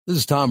This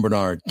is Tom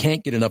Bernard.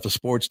 Can't get enough of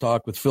sports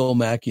talk with Phil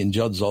Mackey and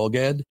Judd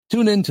Zolgad?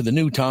 Tune in to the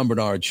new Tom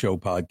Bernard Show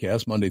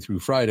podcast Monday through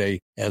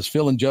Friday as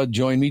Phil and Judd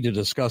join me to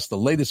discuss the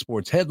latest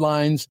sports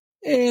headlines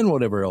and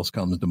whatever else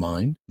comes to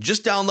mind.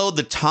 Just download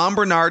the Tom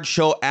Bernard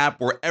Show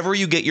app wherever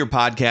you get your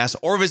podcasts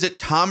or visit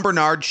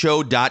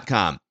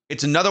tombernardshow.com.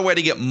 It's another way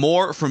to get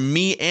more from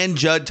me and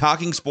Judd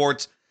talking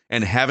sports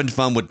and having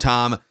fun with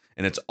Tom,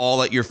 and it's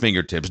all at your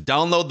fingertips.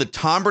 Download the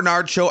Tom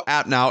Bernard Show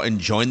app now and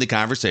join the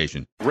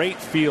conversation. Great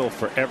feel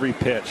for every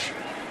pitch.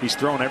 He's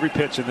thrown every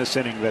pitch in this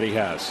inning that he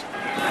has.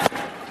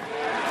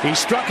 He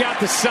struck out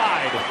the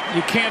side.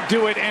 You can't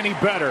do it any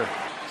better.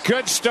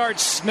 Good start,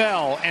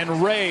 Snell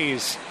and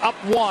Rays up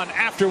 1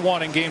 after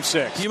 1 in Game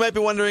 6. You might be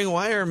wondering,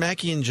 why are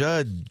Mackey and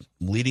Judd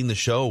leading the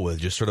show with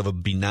just sort of a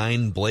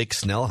benign Blake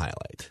Snell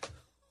highlight?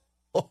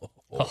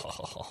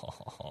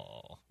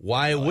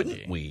 Why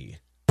wouldn't we?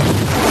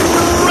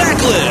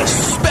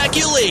 Reckless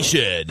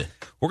speculation.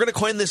 We're going to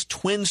coin this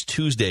Twins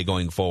Tuesday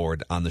going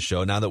forward on the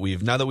show. Now that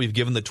we've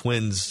given the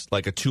Twins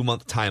like a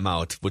 2-month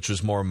timeout, which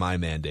was more my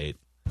mandate,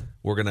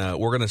 we're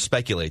gonna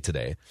speculate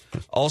today.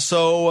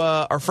 Also,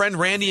 our friend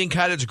Randy in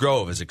Cottage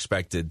Grove is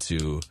expected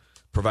to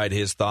provide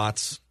his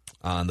thoughts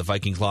on the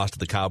Vikings loss to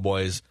the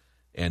Cowboys,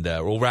 and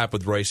we'll wrap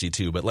with Royce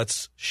too. But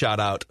let's shout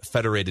out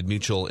Federated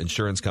Mutual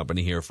Insurance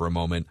Company here for a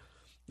moment,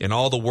 and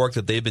all the work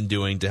that they've been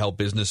doing to help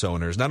business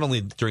owners, not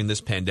only during this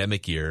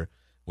pandemic year,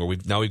 where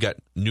we've got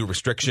new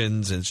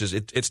restrictions, and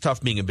it's tough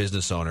being a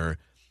business owner,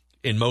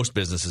 in most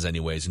businesses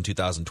anyways, in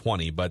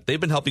 2020, but they've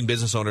been helping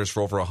business owners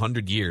for over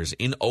 100 years.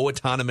 In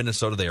Owatonna,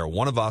 Minnesota, they are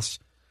one of us.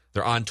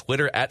 They're on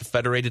Twitter at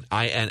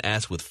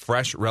FederatedINS with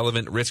fresh,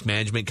 relevant risk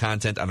management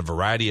content on a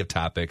variety of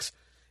topics,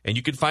 and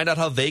you can find out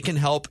how they can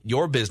help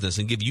your business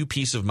and give you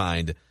peace of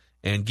mind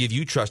and give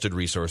you trusted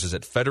resources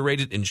at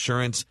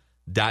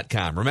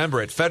FederatedInsurance.com. Remember,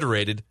 at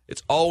Federated,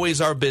 it's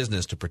always our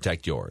business to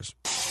protect yours.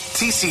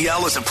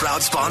 TCL is a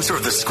proud sponsor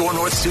of the Score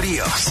North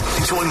Studios.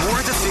 Enjoy more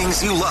of the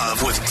things you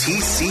love with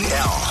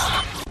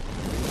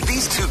TCL.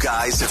 These two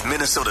guys have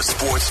Minnesota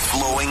sports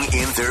flowing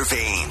in their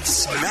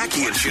veins.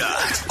 Mackey and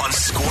Judd on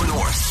Score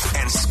North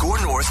and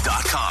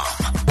ScoreNorth.com.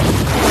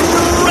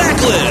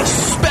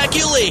 Reckless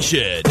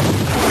speculation.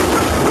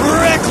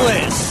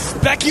 Reckless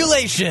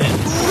speculation.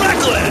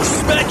 Reckless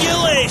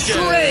speculation.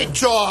 Trade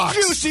talk.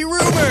 Juicy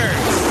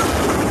rumors.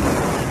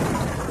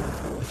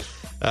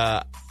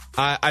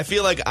 I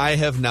feel like I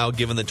have now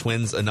given the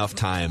Twins enough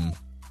time.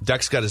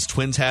 Duck's got his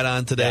Twins hat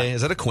on today. Yeah.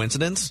 Is that a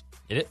coincidence?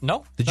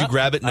 No. Did you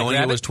grab it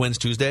knowing it was Twins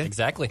Tuesday?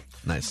 Exactly.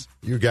 Nice.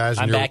 You guys,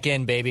 I'm back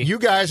in, baby. You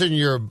guys and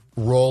your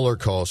roller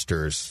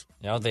coasters.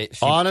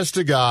 Honest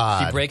to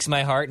God, she breaks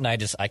my heart, and I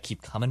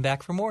keep coming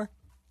back for more.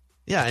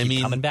 Yeah, I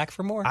mean, coming back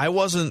for more. I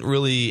wasn't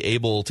really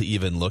able to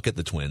even look at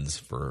the Twins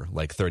for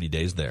like 30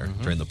 days there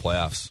during the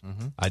playoffs.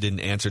 Mm-hmm. I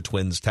didn't answer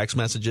Twins text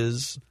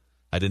messages.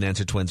 I didn't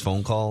answer Twins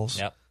phone calls.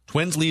 Yep.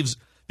 Twins leaves.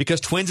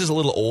 Because Twins is a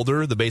little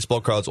older, the baseball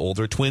crowd's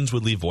older, Twins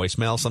would leave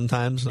voicemail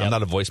sometimes. Yep. I'm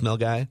not a voicemail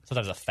guy.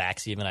 Sometimes a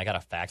fax even. I got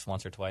a fax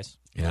once or twice.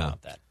 You don't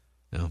want that.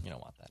 No. You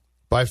don't want that.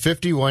 By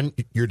 51,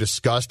 your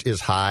disgust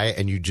is high,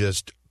 and you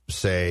just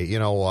say, you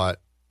know what,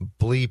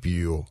 bleep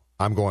you.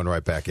 I'm going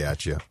right back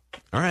at you.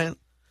 All right.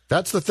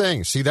 That's the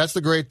thing. See, that's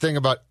the great thing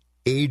about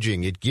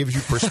aging. It gives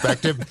you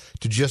perspective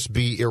to just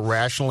be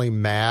irrationally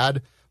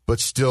mad, but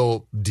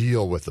still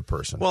deal with the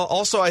person. Well,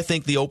 also, I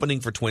think the opening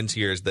for Twins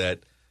here is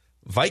that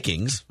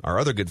Vikings, our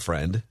other good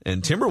friend,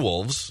 and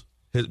Timberwolves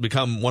has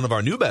become one of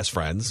our new best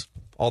friends.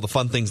 All the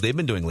fun things they've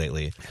been doing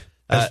lately.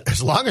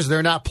 As long as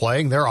they're not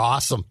playing, they're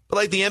awesome. But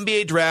like the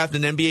NBA draft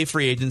and NBA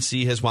free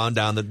agency has wound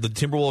down. The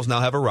Timberwolves now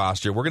have a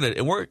roster. We're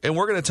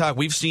gonna talk.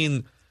 We've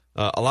seen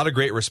a lot of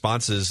great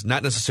responses,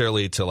 not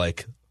necessarily to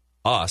like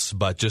us,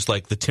 but just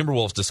like the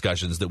Timberwolves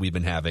discussions that we've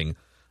been having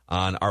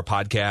on our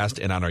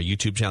podcast and on our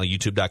YouTube channel,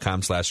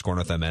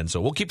 youtube.com/ScoreNorthMN.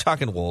 So we'll keep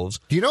talking Wolves.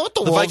 Do you know what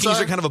the Wolves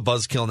Vikings are kind of a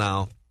buzzkill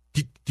now?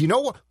 Do you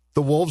know what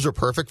the Wolves are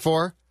perfect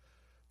for?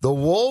 The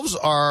Wolves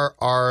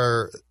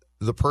are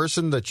the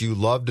person that you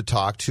love to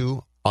talk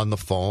to on the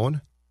phone,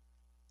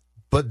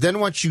 but then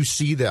once you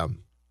see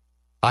them,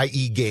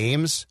 i.e.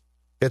 games,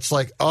 it's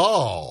like,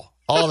 oh,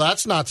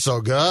 that's not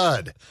so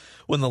good.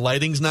 When the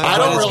lighting's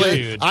not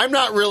good. I'm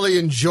not really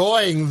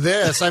enjoying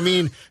this. I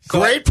mean,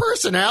 great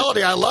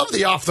personality. I love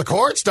the off the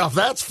court stuff.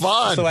 That's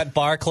fun. So at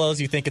bar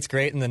close, you think it's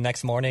great, and the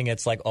next morning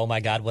it's like, oh my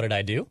God, what did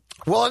I do?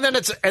 Well, and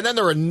then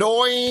they're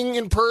annoying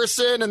in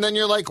person, and then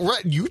you're like,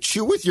 you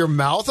chew with your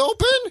mouth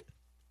open?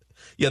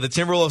 Yeah, the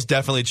Timberwolves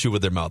definitely chew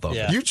with their mouth open.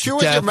 Yeah. You chew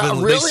with your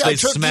mouth? Really? They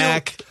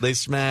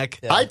smack.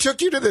 Yeah. I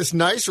took you to this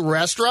nice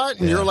restaurant,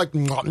 and you're like,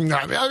 what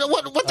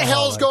the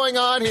hell is going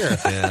on here?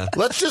 Yeah.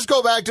 Let's just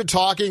go back to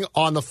talking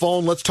on the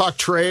phone. Let's talk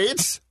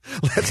trades.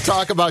 Let's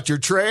talk about your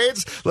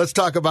trades. Let's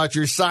talk about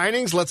your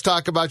signings. Let's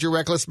talk about your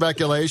reckless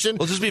speculation.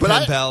 Well, just be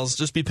pen pals.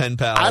 Just be pen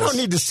pals. I don't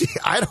need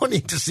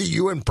to see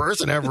you in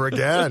person ever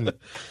again.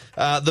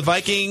 The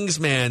Vikings,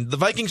 man. The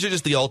Vikings are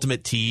just the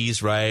ultimate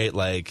tease, right?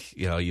 Like,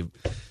 you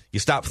You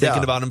stop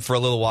thinking about him for a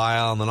little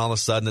while, and then all of a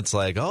sudden it's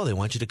like, oh, they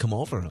want you to come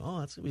over. Oh,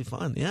 that's going to be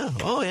fun. Yeah.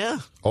 Oh, yeah.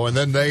 Oh, and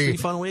then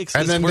it's fun weeks.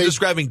 And then we're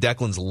describing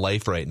Declan's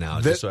life right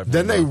now.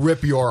 Then they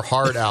rip your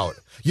heart out.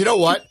 You know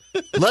what?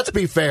 Let's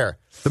be fair.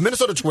 The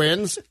Minnesota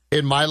Twins,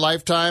 in my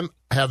lifetime,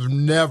 have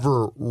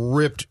never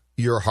ripped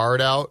your heart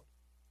out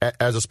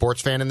as a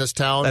sports fan in this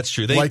town. That's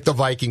true. Like the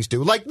Vikings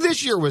do. Like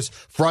this year was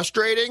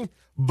frustrating,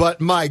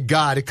 but my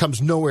God, it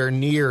comes nowhere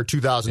near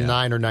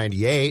 2009 or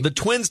 98. The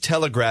Twins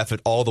telegraph it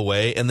all the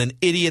way, and then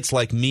idiots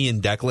like me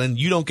and Declan,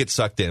 you don't get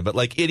sucked in, but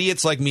like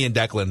idiots like me and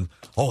Declan,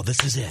 oh,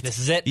 this is it. This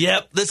is it?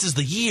 Yep, this is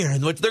the year,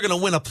 and they're going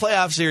to win a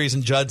playoff series,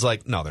 and Judd's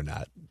like, no, they're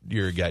not.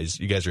 You guys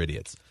are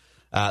idiots.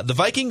 The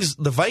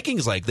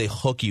Vikings, like, they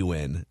hook you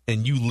in,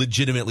 and you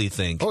legitimately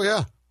think, oh,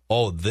 yeah.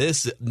 Oh,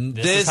 this is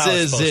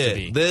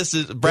it. This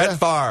is Brett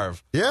Favre.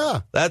 Yeah.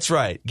 That's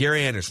right.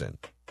 Gary Anderson.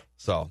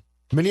 So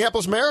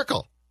Minneapolis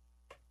Miracle.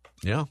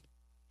 Yeah.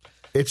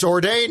 It's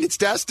ordained. It's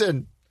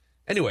destined.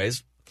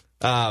 Anyways,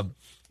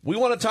 we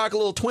want to talk a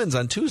little Twins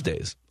on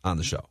Tuesdays on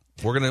the show.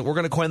 We're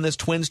gonna coin this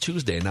Twins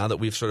Tuesday now that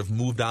we've sort of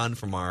moved on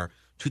from our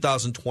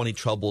 2020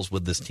 troubles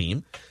with this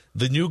team.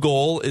 The new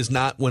goal is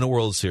not win a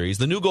World Series.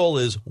 The new goal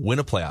is win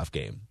a playoff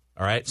game.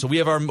 All right. So we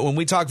have when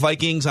we talk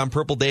Vikings on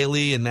Purple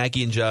Daily and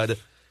Mackey and Judd.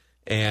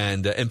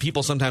 And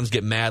people sometimes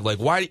get mad, like,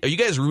 why are you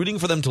guys rooting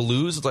for them to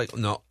lose? It's like,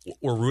 no,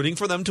 we're rooting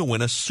for them to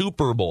win a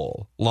Super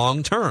Bowl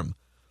long term.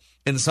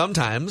 And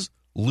sometimes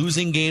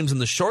losing games in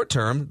the short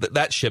term,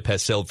 that ship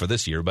has sailed for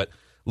this year, but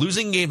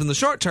losing games in the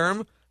short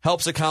term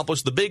helps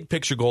accomplish the big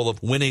picture goal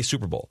of win a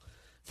Super Bowl.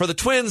 For the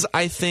Twins,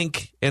 I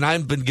think, and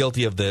I've been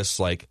guilty of this,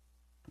 like,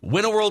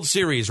 win a World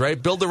Series,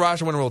 right? Build the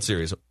roster, win a World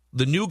Series.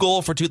 The new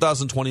goal for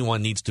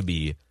 2021 needs to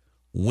be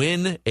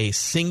win a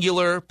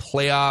singular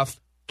playoff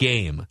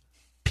game.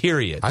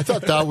 Period. I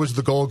thought that was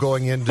the goal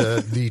going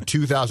into the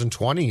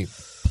 2020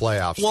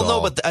 playoffs. Well,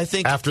 no, but I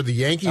think after the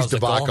Yankees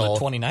debacle, the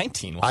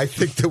 2019 one. I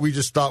think that we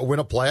just thought win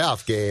a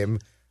playoff game,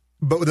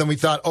 but then we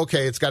thought,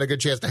 okay, it's got a good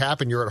chance to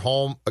happen. You're at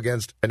home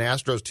against an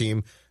Astros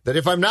team that,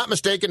 if I'm not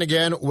mistaken,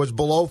 again, was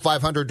below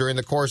 500 during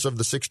the course of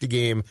the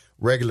 60-game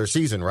regular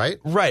season, right?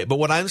 Right, but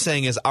what I'm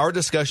saying is our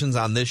discussions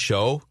on this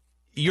show,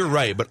 you're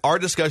right, but our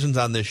discussions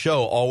on this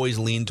show always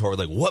lean toward,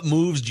 like, what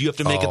moves do you have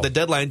to make at the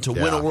deadline to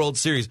win a World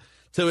Series?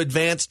 To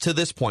advance to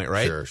this point,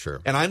 right?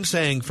 Sure. And I'm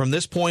saying from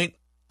this point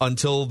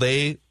until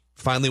they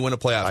finally win a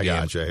playoff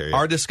game,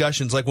 our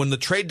discussions, like when the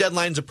trade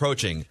deadline's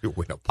approaching,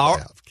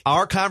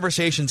 our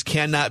conversations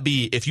cannot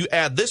be, if you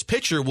add this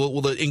pitcher,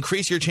 will it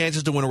increase your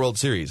chances to win a World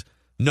Series?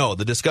 No,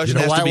 the discussion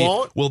has to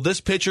be, will this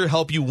pitcher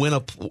help you win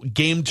a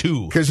game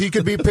 2? Because he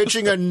could be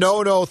pitching a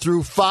no-no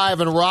through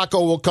 5, and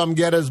Rocco will come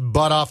get his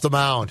butt off the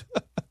mound.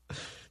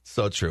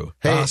 So true.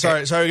 Hey,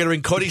 sorry, we're going to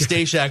bring Cody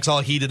Stashak's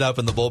all heated up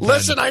in the bullpen.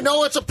 Listen, I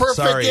know it's a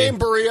perfect game,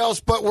 Barrios,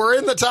 but we're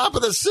in the top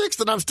of the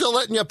 6th, and I'm still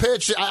letting you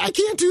pitch. I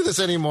can't do this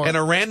anymore. And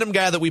a random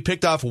guy that we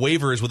picked off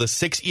waivers with a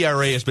 6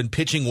 ERA has been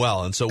pitching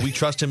well, and so we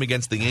trust him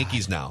against the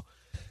Yankees now.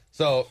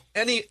 So,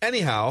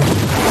 anyhow.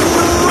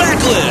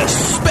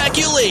 Reckless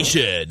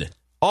speculation.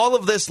 All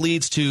of this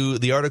leads to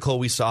the article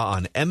we saw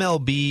on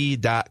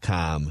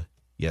MLB.com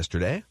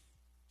yesterday.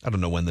 I don't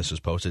know when this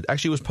was posted.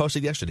 Actually, it was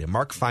posted yesterday.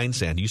 Mark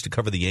Feinsand, he used to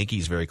cover the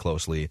Yankees very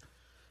closely,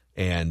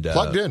 and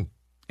plugged in.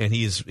 And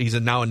he's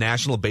now a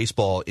national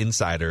baseball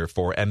insider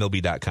for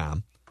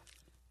MLB.com.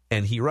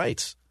 And he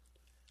writes,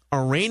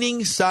 a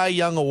reigning Cy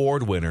Young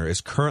Award winner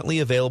is currently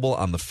available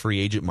on the free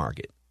agent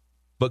market.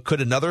 But could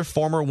another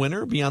former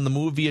winner be on the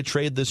move via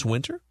trade this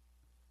winter?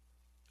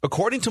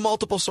 According to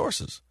multiple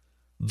sources,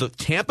 the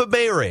Tampa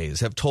Bay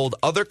Rays have told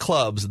other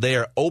clubs they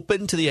are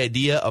open to the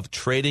idea of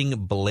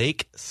trading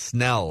Blake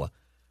Snell,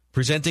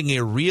 presenting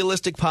a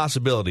realistic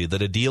possibility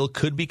that a deal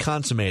could be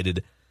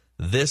consummated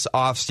this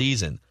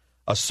offseason.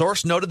 A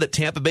source noted that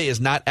Tampa Bay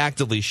is not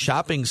actively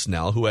shopping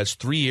Snell, who has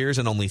 3 years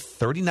and only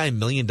 $39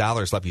 million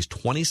left. He's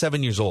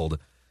 27 years old,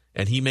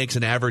 and he makes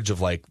an average of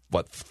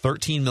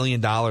 $13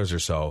 million or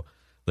so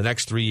the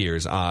next 3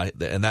 years,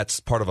 and that's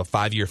part of a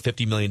 5-year,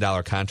 $50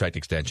 million contract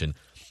extension.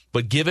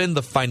 But given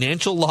the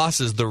financial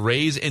losses the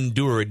Rays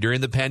endured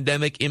during the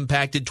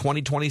pandemic-impacted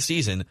 2020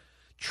 season,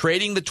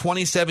 trading the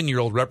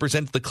 27-year-old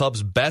represents the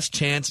club's best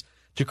chance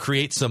to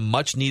create some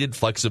much-needed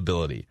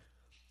flexibility.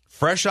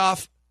 Fresh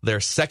off their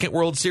second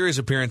World Series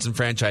appearance in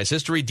franchise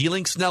history,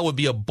 dealing Snell would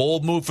be a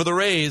bold move for the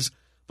Rays.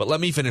 But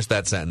let me finish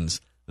that sentence.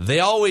 They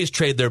always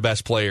trade their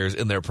best players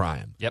in their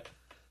prime. Yep.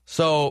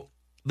 So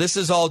this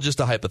is all just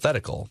a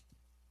hypothetical.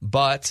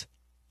 But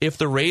if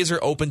the Rays are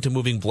open to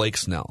moving Blake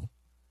Snell,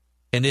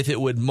 and if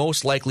it would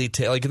most likely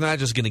take, they're not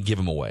just going to give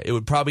him away. It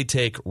would probably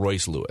take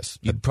Royce Lewis.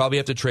 You'd probably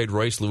have to trade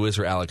Royce Lewis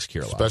or Alex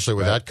Kirilloff. Especially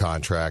with that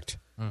contract.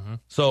 Mm-hmm.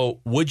 So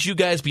would you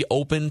guys be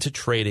open to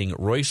trading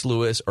Royce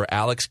Lewis or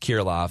Alex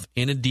Kirilloff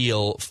in a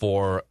deal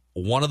for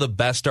one of the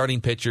best starting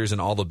pitchers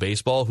in all of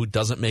baseball who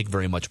doesn't make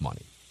very much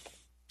money?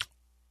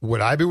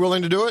 Would I be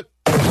willing to do it?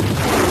 To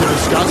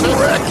discuss it?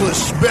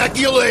 Reckless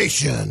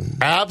speculation.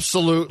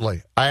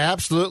 Absolutely. I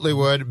absolutely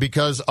would,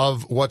 because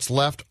of what's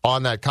left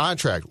on that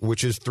contract,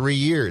 which is 3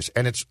 years,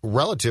 and it's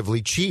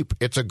relatively cheap.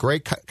 It's a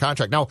great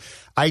contract. Now,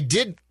 I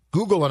did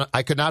Google, and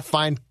I could not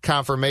find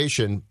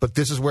confirmation, but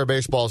this is where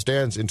baseball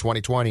stands in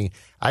 2020.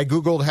 I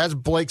Googled, has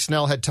Blake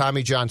Snell had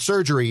Tommy John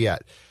surgery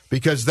yet?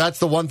 Because that's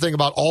the one thing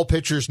about all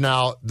pitchers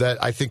now that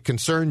I think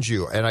concerns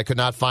you, and I could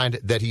not find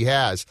that he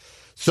has.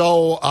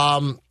 So,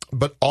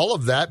 but all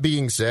of that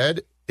being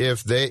said,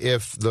 if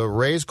the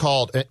Rays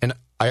called, and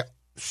I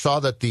saw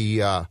that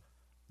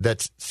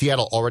that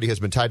Seattle already has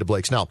been tied to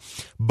Blake Snell,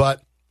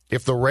 but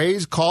if the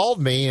Rays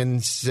called me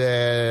and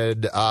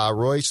said,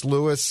 Royce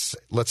Lewis,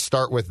 let's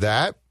start with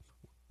that,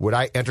 would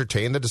I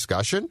entertain the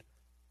discussion?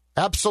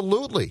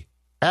 Absolutely.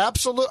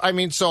 Absolutely. I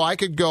mean, so I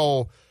could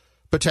go,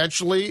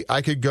 potentially,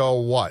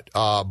 what?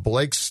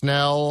 Blake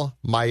Snell,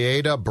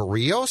 Maeda,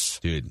 Barrios?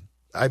 Dude.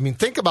 I mean,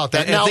 think about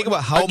that. And now, think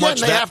about how again,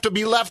 much they have to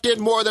be left in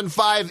more than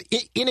 5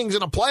 innings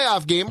in a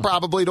playoff game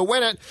probably to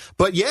win it.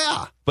 But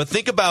yeah. But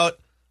think about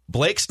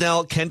Blake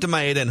Snell, Kenta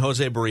Maeda, and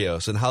Jose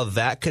Barrios, and how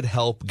that could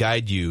help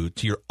guide you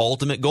to your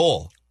ultimate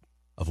goal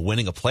of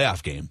winning a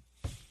playoff game.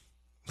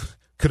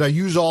 Could I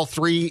use all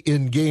 3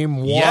 in game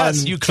 1?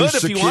 Yes, you could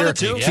if you wanted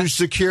to. To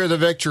secure the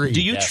victory.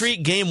 Do you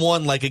treat game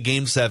 1 like a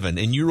game 7,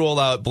 and you roll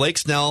out Blake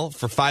Snell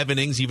for 5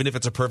 innings, even if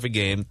it's a perfect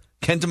game,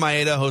 Kenta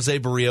Maeda, Jose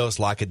Barrios,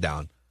 lock it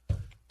down.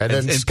 And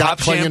then Scott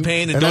pop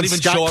champagne and don't even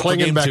show up for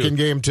game 2. In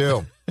game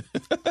 2.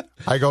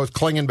 I go with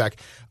Klingenbeck.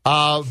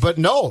 But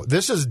no,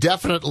 this is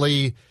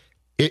definitely,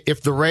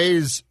 if the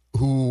Rays,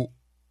 who,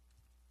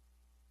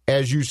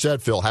 as you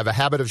said, Phil, have a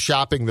habit of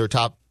shopping their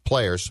top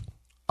players,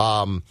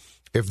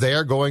 if they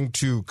are going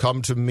to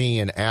come to me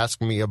and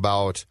ask me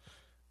about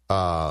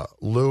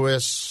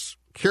Lewis,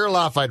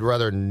 Kirilloff, I'd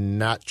rather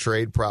not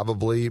trade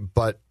probably,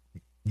 but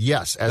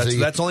yes.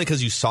 That's only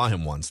because you saw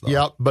him once, though.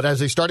 Yeah, but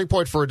as a starting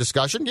point for a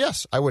discussion,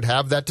 yes, I would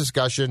have that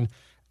discussion,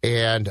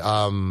 and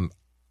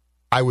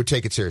I would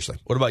take it seriously.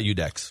 What about you,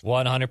 Dex?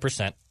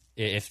 100%.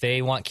 If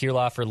they want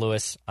Kirilloff or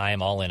Lewis, I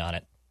am all in on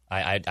it.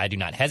 I do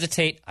not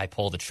hesitate. I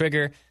pull the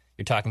trigger.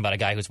 You're talking about a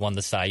guy who's won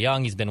the Cy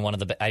Young. He's been one of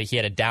the. He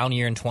had a down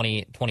year in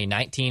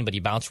 2019, but he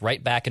bounced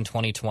right back in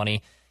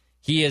 2020.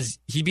 He'd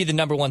be the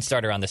number 1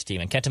 starter on this team.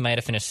 And Kenta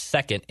Maeda finished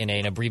second in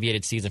an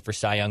abbreviated season for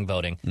Cy Young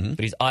voting. Mm-hmm.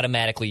 But he's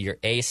automatically your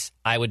ace.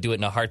 I would do it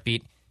in a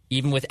heartbeat.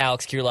 Even with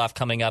Alex Kirilloff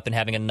coming up and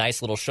having a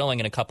nice little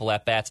showing in a couple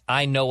at-bats,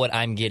 I know what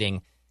I'm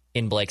getting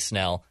in Blake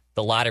Snell.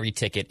 The lottery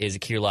ticket is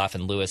Kirilloff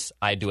and Lewis.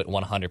 I do it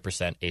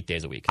 100% 8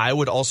 days a week. I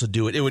would also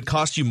do it. It would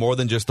cost you more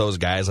than just those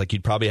guys. Like,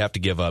 you'd probably have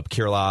to give up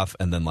Kirilloff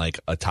and then like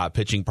a top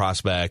pitching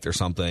prospect or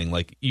something.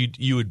 Like,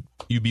 you'd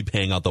be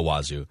paying out the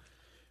wazoo.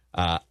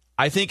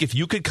 I think if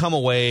you could come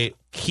away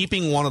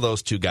keeping one of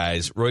those 2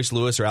 guys, Royce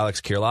Lewis or Alex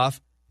Kirilloff,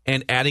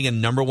 and adding a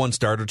number 1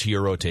 starter to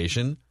your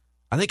rotation,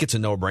 I think it's a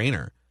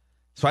no-brainer.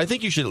 So I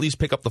think you should at least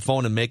pick up the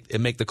phone and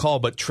make the call.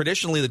 But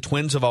traditionally, the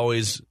Twins have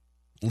always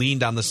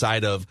leaned on the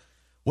side of,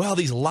 well,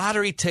 these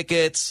lottery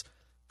tickets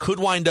could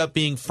wind up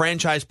being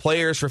franchise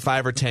players for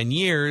 5 or 10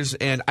 years.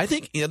 And I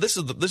think this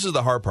is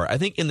the hard part. I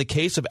think in the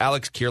case of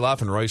Alex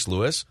Kirilloff and Royce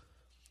Lewis,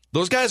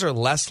 those guys are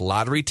less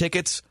lottery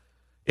tickets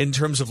in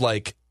terms of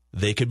like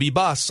they could be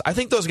busts. I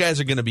think those guys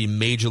are going to be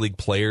major league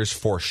players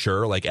for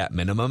sure, like at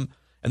minimum.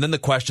 And then the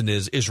question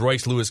is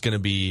Royce Lewis going to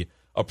be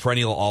a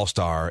perennial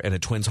all-star and a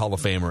Twins Hall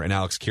of Famer and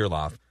Alex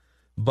Kirilloff?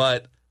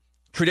 But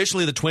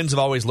traditionally, the Twins have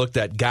always looked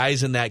at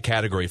guys in that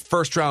category,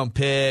 first-round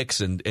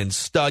picks and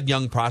stud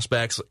young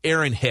prospects,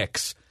 Aaron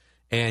Hicks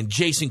and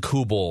Jason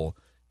Kubel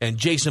and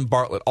Jason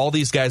Bartlett, all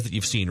these guys that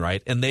you've seen,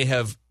 right? And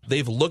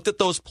they've looked at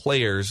those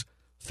players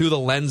through the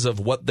lens of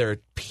what their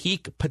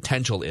peak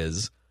potential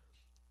is,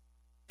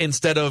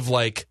 instead of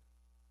like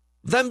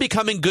them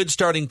becoming good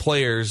starting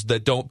players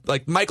that don't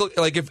like Michael.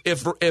 Like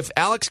if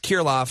Alex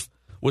Kirilloff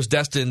was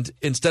destined,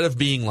 instead of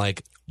being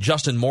like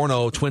Justin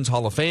Morneau, Twins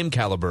Hall of Fame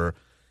caliber,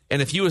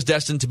 and if he was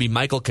destined to be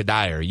Michael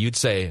Kadire,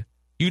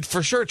 you'd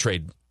for sure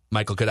trade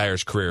Michael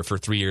Kadire's career for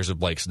 3 years of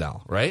Blake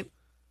Snell, right?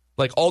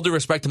 Like, all due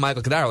respect to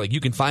Michael Kadire, like, you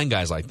can find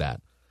guys like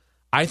that.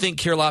 I think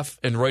Kirilloff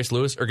and Royce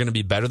Lewis are going to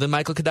be better than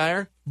Michael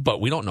Kadire,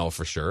 but we don't know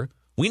for sure.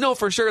 We know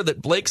for sure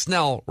that Blake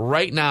Snell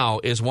right now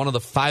is one of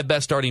the 5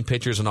 best starting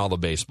pitchers in all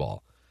of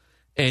baseball.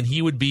 And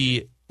he would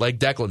be, like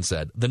Declan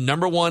said, the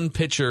number 1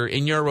 pitcher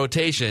in your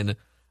rotation,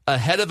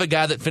 ahead of a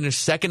guy that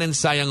finished second in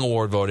Cy Young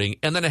Award voting,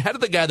 and then ahead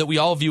of the guy that we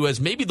all view as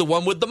maybe the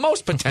one with the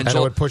most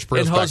potential, would push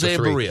in Jose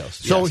Barrios.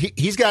 So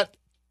he's got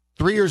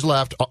 3 years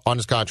left on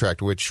his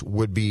contract, which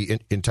would be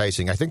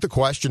enticing. I think the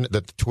question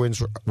that the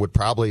Twins would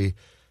probably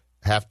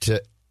have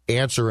to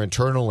answer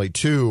internally,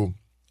 too,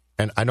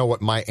 and I know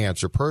what my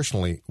answer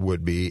personally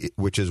would be,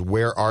 which is,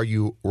 where are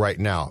you right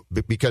now?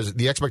 Because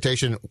the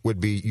expectation would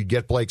be you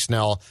get Blake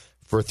Snell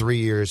for 3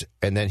 years,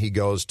 and then he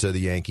goes to the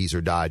Yankees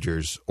or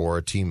Dodgers or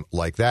a team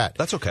like that.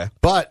 That's okay.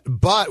 But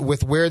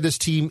with where this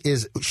team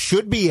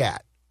should be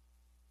at,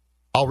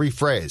 I'll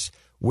rephrase,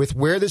 with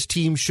where this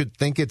team should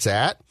think it's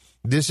at,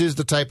 this is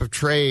the type of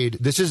trade.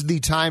 This is the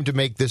time to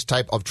make this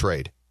type of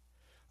trade.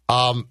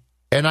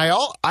 And I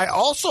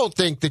also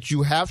think that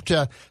you have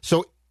to.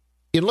 So,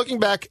 in looking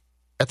back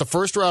at the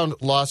first round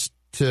loss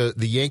to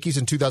the Yankees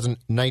in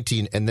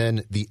 2019, and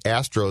then the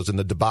Astros in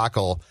the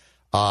debacle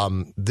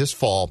this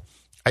fall,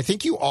 I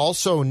think you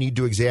also need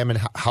to examine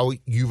how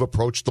you've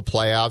approached the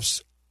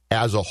playoffs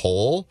as a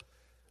whole,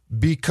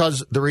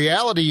 because the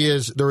reality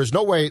is there is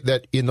no way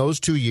that in those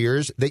 2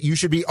 years that you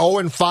should be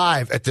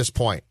 0-5 at this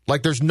point.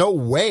 Like, there's no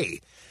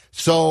way.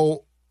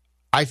 So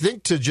I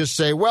think to just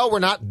say, well, we're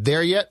not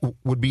there yet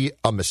would be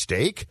a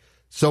mistake.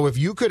 So if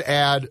you could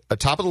add a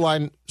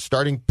top-of-the-line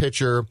starting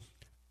pitcher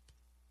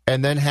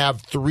and then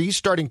have 3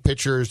 starting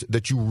pitchers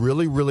that you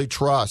really, really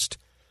trust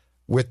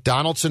with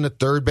Donaldson at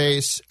third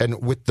base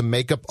and with the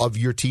makeup of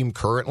your team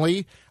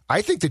currently,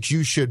 I think that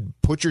you should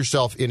put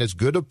yourself in as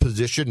good a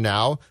position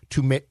now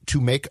to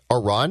make a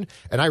run.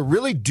 And I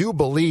really do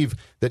believe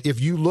that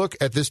if you look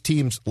at this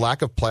team's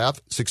lack of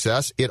playoff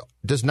success, it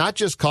does not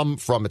just come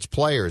from its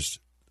players.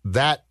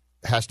 That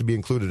has to be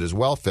included as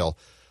well, Phil.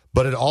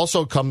 But it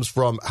also comes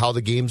from how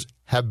the games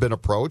have been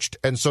approached.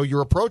 And so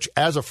your approach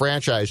as a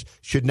franchise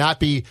should not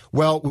be,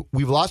 well,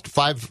 we've lost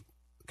 5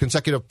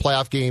 consecutive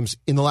playoff games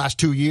in the last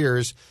 2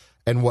 years,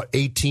 and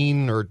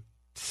 18 or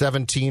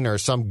 17 or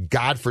some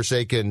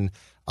godforsaken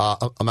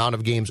amount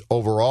of games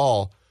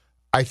overall.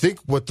 I think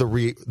what the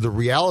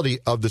reality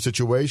of the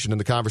situation and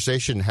the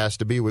conversation has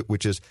to be,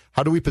 which is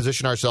how do we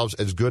position ourselves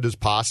as good as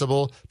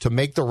possible to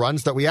make the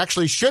runs that we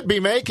actually should be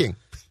making?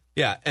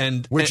 Yeah,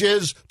 which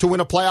is to win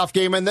a playoff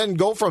game and then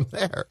go from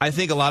there. I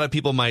think a lot of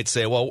people might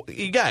say, well,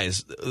 you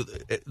guys,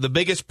 the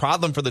biggest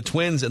problem for the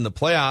Twins in the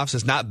playoffs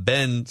has not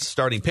been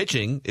starting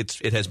pitching.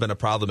 It has been a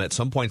problem at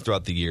some point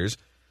throughout the years.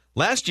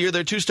 Last year,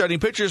 their 2 starting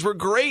pitchers were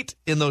great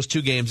in those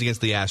 2 games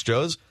against the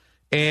Astros,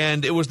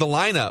 and it was the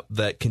lineup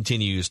that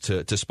continues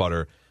to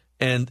sputter.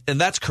 And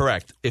that's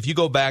correct. If you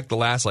go back the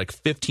last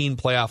 15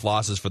 playoff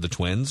losses for the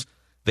Twins,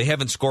 they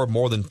haven't scored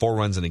more than 4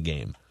 runs in a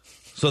game.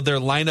 So their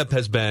lineup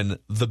has been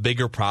the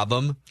bigger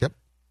problem. Yep.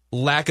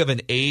 Lack of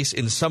an ace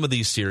in some of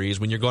these series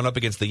when you're going up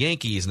against the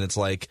Yankees, and it's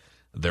like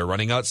they're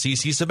running out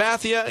CC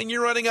Sabathia and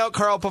you're running out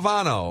Carl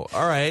Pavano.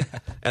 All right.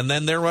 And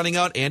then they're running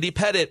out Andy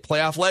Pettitte,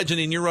 playoff legend,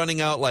 and you're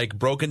running out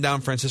broken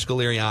down Francisco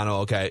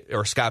Liriano, okay,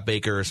 or Scott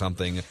Baker or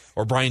something,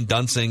 or Brian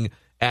Dunsing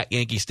at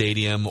Yankee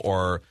Stadium,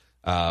 or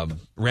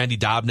Randy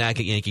Dobnak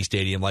at Yankee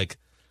Stadium.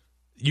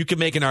 You can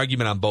make an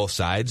argument on both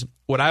sides.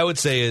 What I would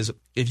say is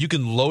if you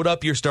can load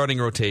up your starting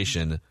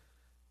rotation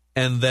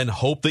and then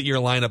hope that your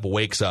lineup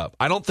wakes up.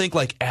 I don't think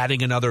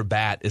adding another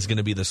bat is going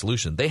to be the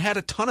solution. They had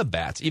a ton of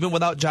bats, even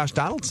without Josh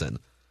Donaldson.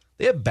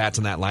 They have bats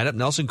in that lineup.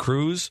 Nelson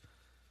Cruz,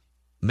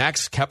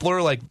 Max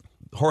Kepler,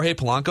 Jorge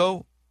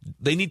Polanco.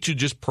 They need to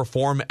just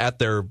perform at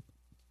their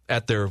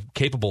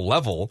capable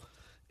level.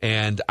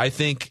 And I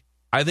think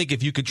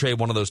if you could trade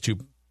one of those 2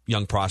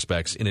 young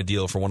prospects in a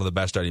deal for one of the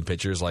best starting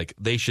pitchers,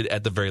 they should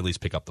at the very least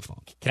pick up the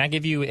phone. Can I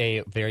give you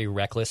a very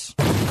reckless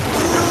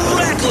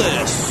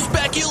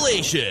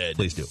speculation?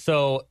 Please do.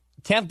 So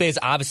Tampa Bay is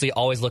obviously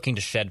always looking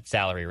to shed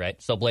salary,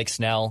 right? So Blake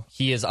Snell,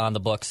 he is on the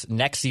books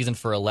next season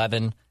for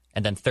 11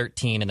 and then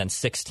 13 and then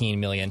 16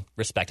 million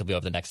respectively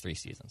over the next 3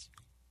 seasons.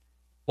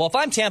 Well, if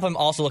I'm Tampa, I'm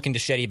also looking to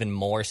shed even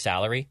more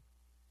salary.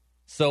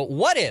 So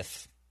what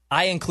if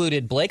I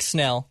included Blake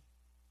Snell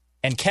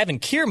and Kevin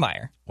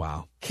Kiermaier?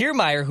 Wow.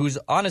 Kiermaier, who's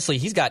honestly,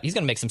 he's going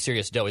to make some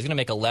serious dough. He's going to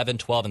make 11,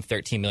 12, and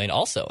 13 million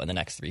also in the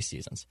next 3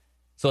 seasons.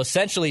 So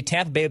essentially,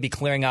 Tampa Bay would be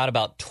clearing out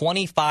about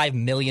 $25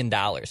 million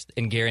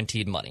in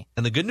guaranteed money.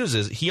 And the good news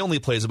is he only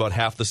plays about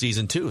half the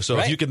season, too. So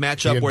right. If you could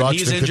match up where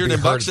he's injured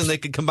and Buxton, they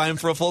could combine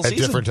for a full season.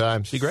 At different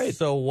times. Be great.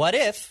 So what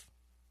if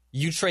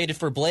you traded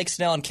for Blake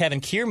Snell and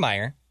Kevin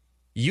Kiermaier,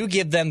 you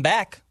give them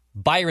back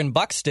Byron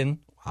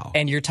Buxton,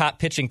 and your top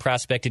pitching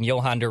prospect in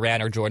Johan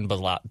Duran or Jordan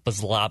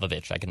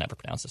Balazovic. I can never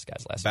pronounce this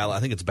guy's last name. I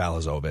think it's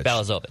Balazovic.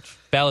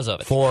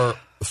 Balazovic.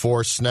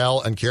 For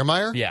Snell and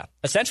Kiermaier? Yeah.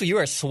 Essentially, you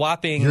are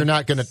swapping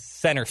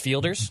center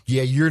fielders.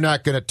 Yeah, you're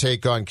not going to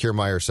take on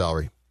Kiermaier's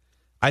salary.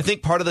 I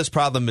think part of this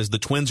problem is the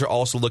Twins are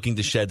also looking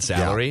to shed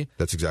salary. Yeah,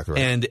 that's exactly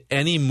right. And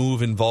any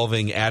move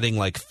involving adding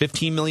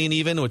 $15 million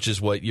even, which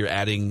is what you're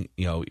adding,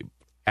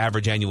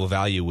 average annual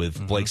value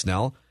with Blake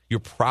Snell, you're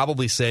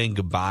probably saying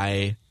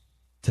goodbye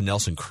to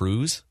Nelson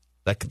Cruz.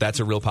 That's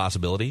a real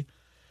possibility.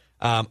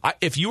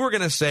 If you were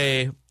going to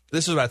say,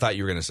 this is what I thought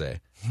you were going to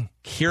say,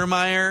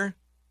 Kiermaier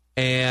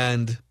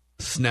and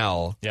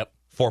Snell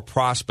for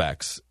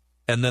prospects,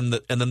 and then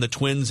the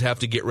Twins have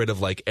to get rid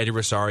of Eddie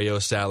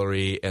Rosario's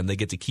salary, and they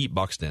get to keep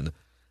Buxton.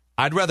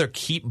 I'd rather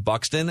keep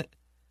Buxton,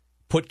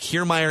 put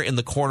Kiermaier in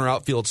the corner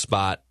outfield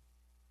spot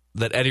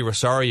that Eddie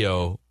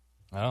Rosario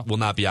will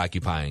not be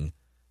occupying,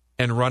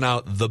 and run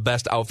out the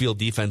best outfield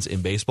defense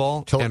in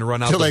baseball and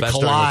run out the best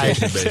starting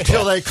rotation in baseball.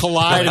 Till they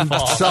collide and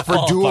suffer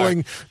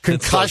dueling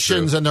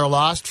concussions and they're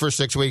lost for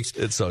 6 weeks.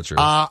 It's so true.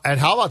 And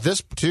how about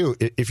this, too?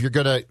 If you're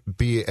going to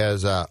be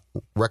as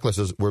reckless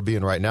as we're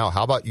being right now,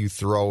 how about you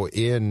throw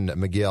in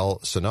Miguel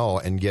Sano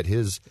and get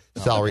his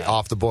salary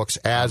off the books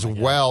as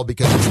well,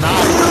 because it's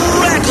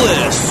not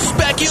reckless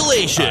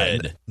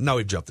speculation. Now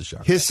we've jumped the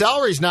shark. His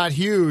salary's not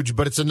huge,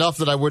 but it's enough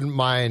that I wouldn't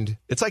mind.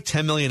 It's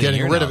 $10 million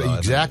getting a year rid now, of it.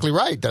 Exactly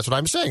right. That's what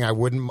I'm saying.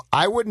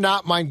 I would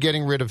not mind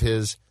getting rid of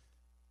his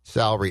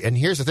salary. And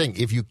here's the thing: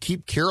 if you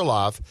keep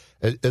Kirilloff,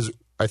 as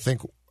I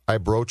think I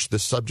broached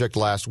this subject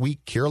last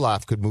week,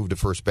 Kirilloff could move to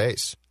first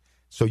base.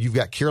 So you've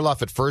got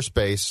Kirilloff at first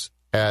base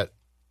at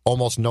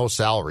almost no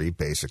salary,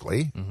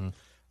 basically.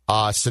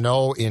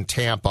 Sano in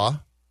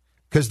Tampa.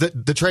 Because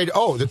the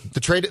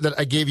trade that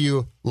I gave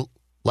you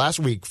last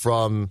week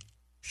from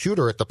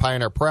Shooter at the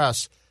Pioneer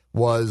Press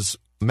was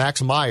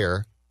Max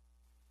Meyer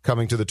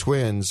coming to the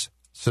Twins,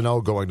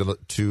 Sano going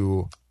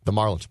to the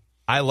Marlins.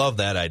 I love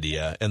that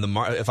idea. And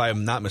if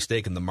I'm not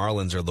mistaken, the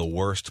Marlins are the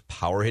worst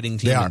power hitting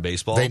team in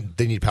baseball.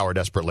 They need power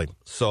desperately.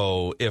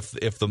 So if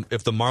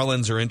the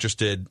Marlins are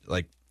interested,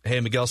 like, hey,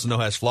 Miguel Sano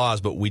has flaws,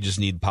 but we just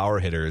need power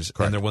hitters,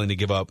 Correct. and they're willing to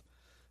give up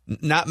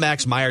not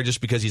Max Meyer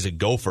just because he's a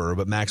gopher,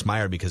 but Max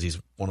Meyer because he's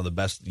one of the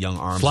best young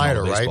arms Slider, in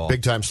all of baseball. right?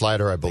 Big time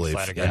slider, I believe.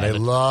 Slider guy. And they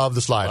love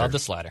the slider. Love the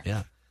slider.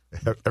 Yeah.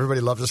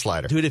 Everybody loves the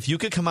slider. Dude, if you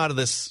could come out of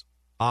this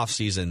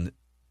offseason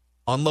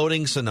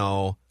unloading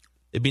Sano,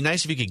 it'd be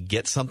nice if you could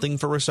get something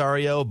for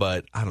Rosario,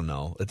 but I don't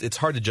know. It's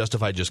hard to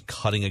justify just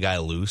cutting a guy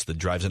loose that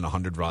drives in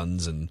 100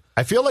 runs and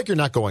I feel like you're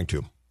not going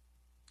to.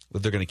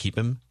 that they're going to keep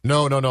him.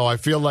 No. I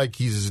feel like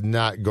he's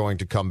not going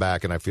to come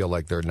back, and I feel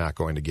like they're not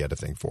going to get a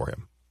thing for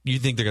him. You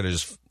think they're going to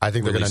just I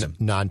think they're going release to him?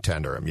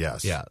 non-tender him,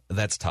 yes. Yeah,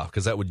 that's tough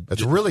because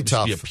That's really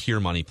tough. Be a pure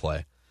money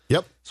play.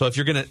 Yep. So if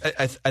you're going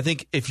to, I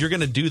think if you're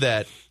going to do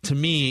that, to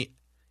me,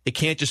 it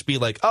can't just be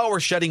like, oh, we're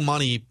shedding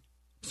money.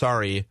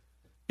 Sorry.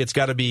 It's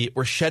got to be,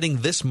 we're shedding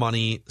this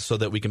money so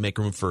that we can make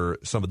room for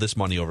some of this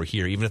money over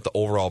here, even if the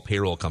overall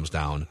payroll comes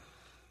down.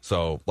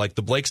 So, like,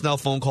 the Blake Snell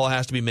phone call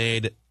has to be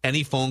made.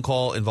 Any phone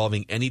call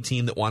involving any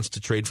team that wants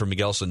to trade for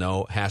Miguel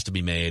Sano has to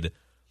be made.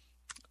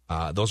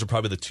 Those are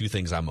probably the two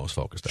things I'm most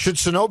focused on. Should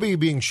Sano be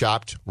being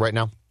shopped right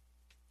now?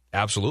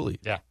 Absolutely.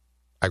 Yeah.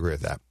 I agree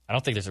with that. I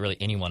don't think there's really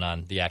anyone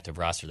on the active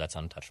roster that's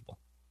untouchable.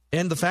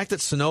 And the fact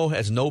that Sano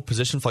has no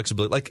position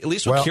flexibility, like at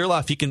least with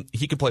Kirilloff,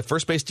 he can play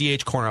first base,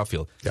 DH, corner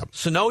outfield. Yep.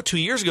 Sano 2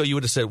 years ago, you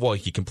would have said, well,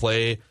 he can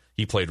play.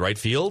 He played right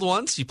field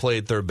once. He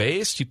played third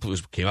base. He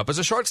came up as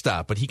a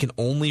shortstop, but he can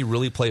only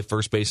really play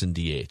first base and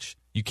DH.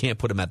 You can't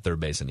put him at third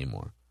base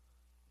anymore.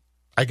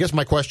 I guess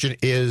my question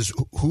is,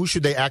 who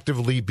should they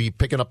actively be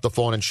picking up the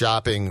phone and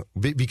shopping?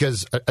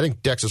 Because I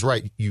think Dex is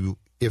right.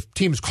 If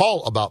teams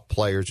call about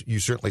players, you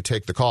certainly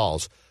take the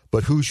calls.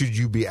 But who should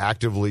you be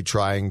actively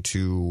trying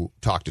to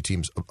talk to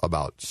teams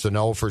about?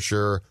 Sano for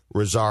sure.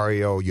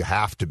 Rosario, you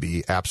have to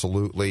be,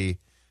 absolutely.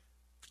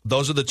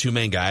 Those are the two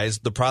main guys.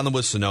 The problem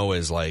with Sano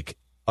is, like,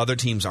 other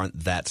teams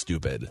aren't that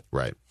stupid.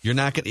 Right.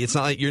 It's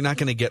not like you're not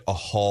going to get a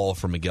haul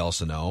for Miguel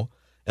Sano.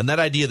 And that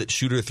idea that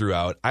Shooter threw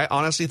out, I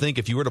honestly think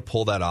if you were to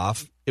pull that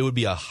off, it would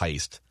be a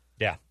heist.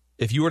 Yeah.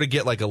 If you were to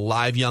get like a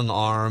live young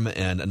arm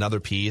and another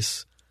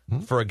piece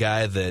for a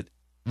guy that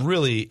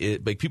really,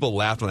 like, people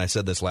laughed when I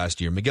said this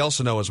last year. Miguel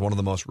Sano is one of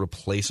the most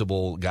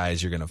replaceable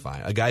guys you're going to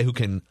find. A guy who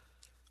can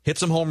hit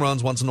some home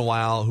runs once in a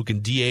while, who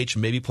can DH,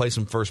 maybe play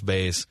some first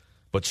base,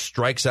 but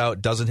strikes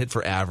out, doesn't hit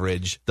for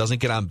average, doesn't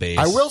get on base.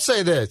 I will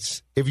say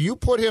this. If you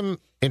put him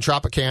in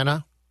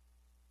Tropicana,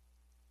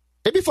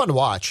 it'd be fun to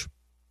watch.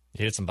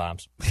 He hit some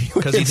bombs.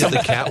 Because he did the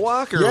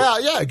catwalk? Or?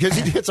 Yeah, because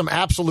he hit some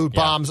absolute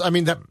bombs. I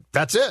mean,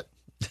 that's it.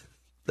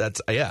 I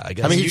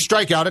guess. I mean, he'd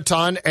strike out a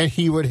ton, and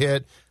he would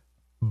hit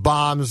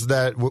bombs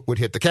that would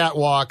hit the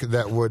catwalk,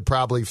 that would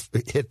probably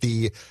hit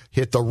the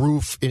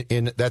roof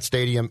in that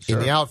stadium in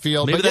the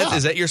outfield. Maybe but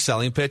is that your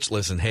selling pitch?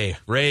 Listen, hey,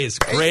 Rays,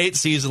 great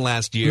season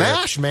last year.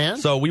 Mash, man.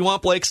 So we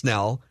want Blake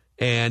Snell,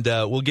 and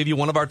we'll give you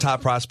one of our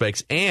top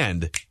prospects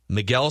and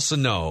Miguel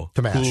Sano.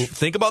 To mash. Who,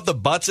 think about the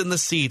butts in the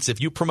seats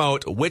if you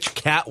promote which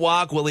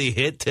catwalk will he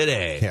hit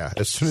today. Yeah,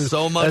 as soon as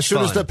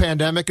fun. the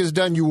pandemic is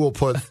done, you will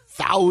put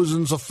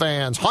thousands of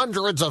fans,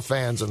 hundreds of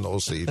fans in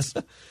those seats.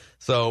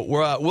 So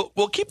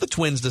we'll keep the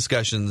Twins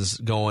discussions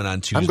going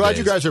on Tuesdays. I'm glad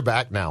you guys are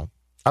back now.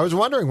 I was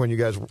wondering when you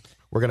guys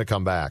were going to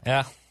come back.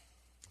 Yeah.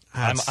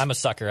 I'm a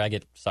sucker. I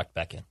get sucked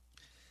back in.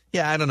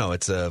 Yeah, I don't know.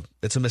 It's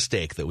a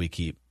mistake that we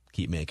keep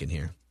making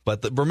here.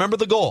 But remember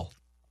the goal.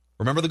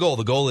 Remember the goal.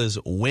 The goal is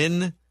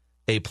win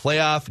a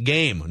playoff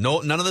game.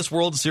 None of this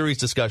World Series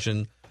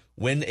discussion.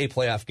 Win a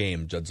playoff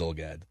game, Judd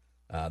Zulgad.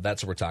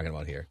 That's what we're talking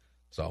about here.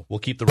 So we'll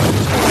keep the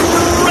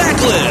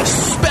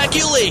reckless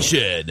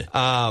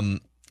speculation.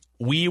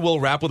 We will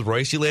wrap with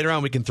Royce later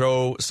on. We can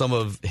throw some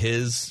of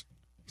these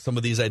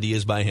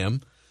ideas by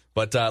him.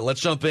 But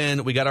let's jump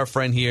in. We got our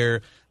friend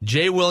here,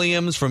 Jay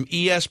Williams from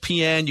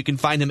ESPN. You can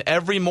find him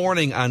every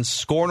morning on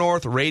Score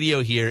North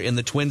Radio here in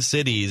the Twin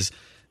Cities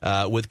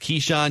with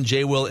Keyshawn,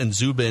 Jay Will, and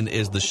Zubin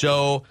is the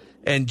show.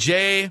 And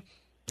Jay,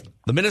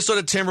 the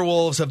Minnesota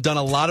Timberwolves have done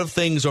a lot of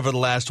things over the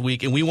last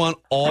week, and we want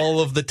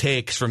all of the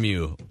takes from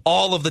you.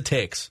 All of the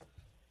takes.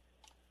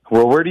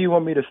 Well, where do you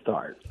want me to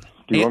start?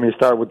 Do you want me to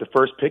start with the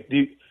first pick?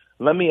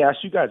 Let me ask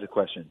you guys a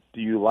question.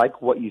 Do you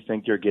like what you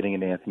think you're getting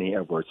in Anthony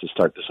Edwards to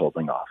start this whole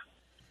thing off?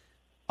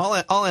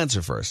 I'll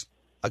answer first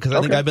because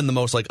I think I've been the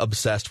most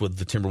obsessed with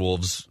the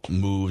Timberwolves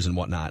moves and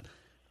whatnot.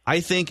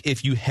 I think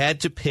if you had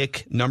to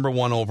pick number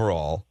one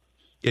overall,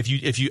 if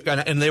you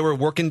and they were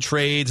working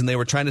trades and they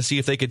were trying to see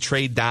if they could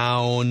trade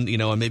down,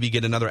 and maybe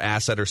get another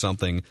asset or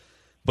something,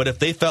 but if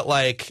they felt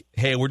like,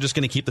 hey, we're just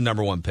going to keep the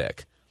number one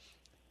pick,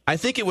 I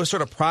think it was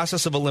sort of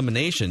process of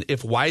elimination.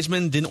 If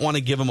Wiseman didn't want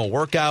to give him a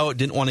workout,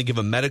 didn't want to give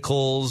him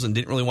medicals, and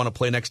didn't really want to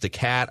play next to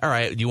Cat, all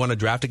right, you want to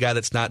draft a guy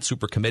that's not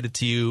super committed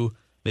to you,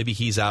 maybe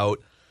he's out.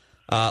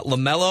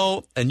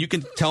 LaMelo, and you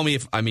can tell me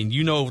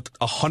you know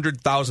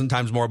 100,000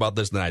 times more about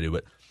this than I do,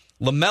 but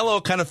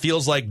LaMelo kind of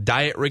feels like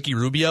Diet Ricky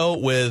Rubio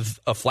with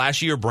a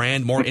flashier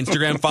brand, more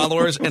Instagram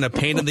followers, and a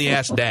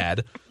pain-in-the-ass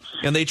dad.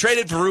 And they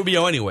traded for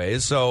Rubio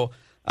anyways, so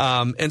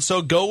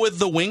go with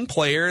the wing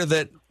player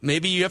that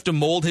maybe you have to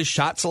mold his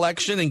shot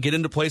selection and get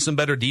him to play some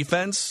better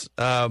defense.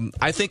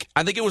 I think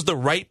it was the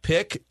right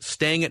pick,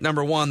 staying at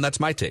number 1. That's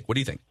my take. What do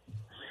you think?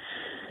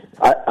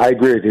 I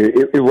agree with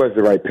you. It was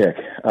the right pick.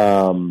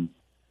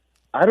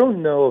 I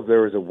don't know if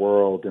there was a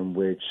world in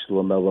which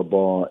LaMelo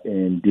Ball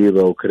and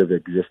D'Lo could have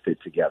existed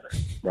together,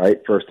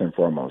 right? First and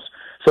foremost.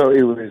 So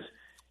it was,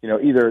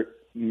 either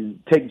you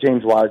take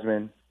James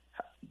Wiseman,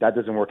 that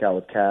doesn't work out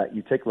with Cat.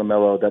 You take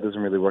LaMelo, that doesn't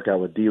really work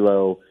out with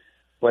D'Lo.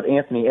 But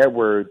Anthony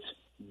Edwards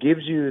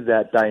gives you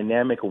that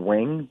dynamic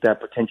wing that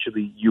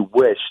potentially you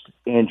wished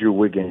Andrew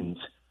Wiggins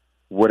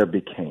would have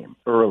became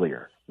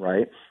earlier,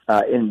 right?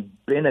 And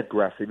been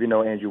aggressive.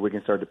 Andrew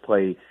Wiggins started to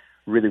play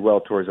really well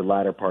towards the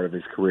latter part of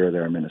his career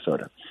there in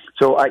Minnesota.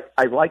 So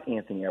I like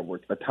Anthony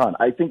Edwards a ton.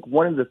 I think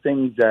one of the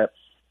things that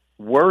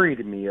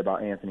worried me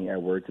about Anthony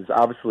Edwards is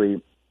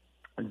obviously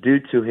due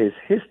to his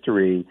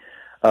history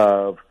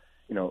of,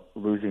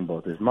 losing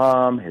both his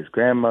mom, his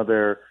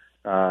grandmother,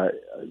 a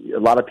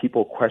lot of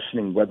people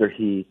questioning whether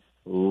he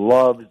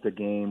loves the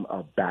game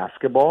of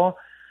basketball.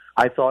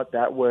 I thought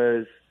that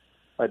was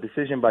a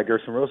decision by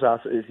Gerson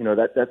Rosas.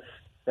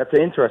 That's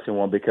an interesting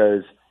one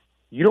because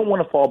you don't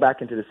want to fall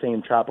back into the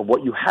same trap of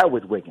what you had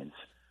with Wiggins,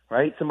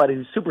 right? Somebody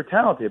who's super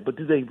talented, but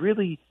do they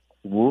really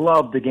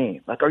love the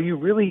game? Like, are you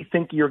really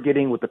think you're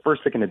getting with the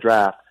first pick in the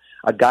draft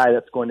a guy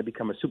that's going to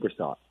become a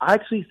superstar? I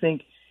actually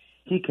think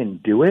he can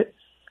do it.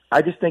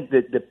 I just think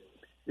that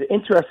the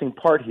interesting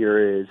part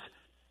here is,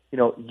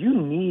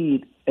 you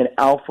need an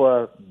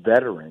alpha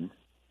veteran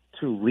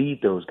to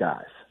lead those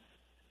guys.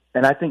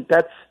 And I think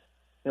that's,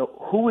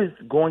 who is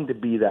going to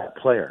be that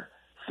player?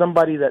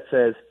 Somebody that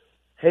says,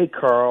 hey,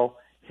 Carl,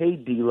 hey,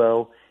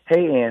 D'Lo,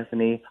 hey,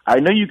 Anthony, I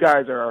know you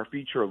guys are our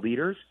future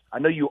leaders. I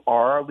know you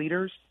are our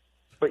leaders,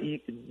 but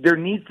there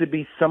needs to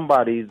be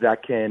somebody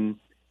that can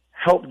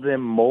help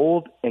them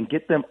mold and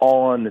get them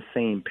all on the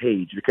same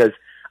page because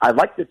I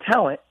like the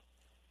talent,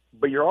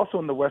 but you're also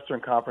in the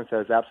Western Conference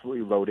that is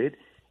absolutely loaded,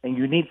 and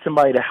you need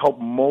somebody to help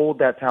mold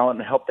that talent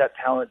and help that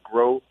talent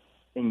grow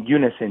in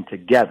unison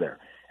together.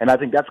 And I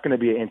think that's going to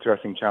be an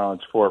interesting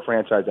challenge for a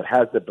franchise that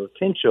has the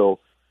potential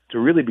to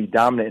really be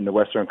dominant in the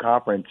Western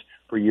Conference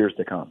for years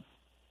to come.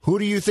 Who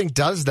do you think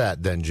does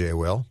that then, Jay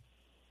Will?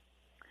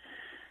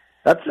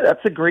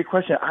 That's a great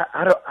question.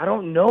 I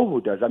don't know who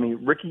does. I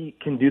mean, Ricky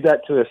can do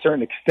that to a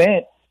certain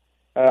extent.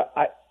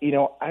 I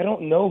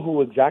don't know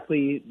who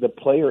exactly the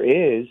player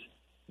is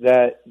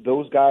that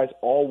those guys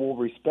all will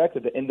respect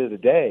at the end of the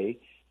day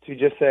to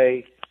just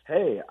say,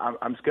 hey, I'm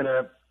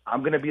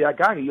gonna be that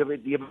guy. You have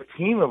a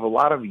team of a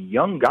lot of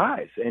young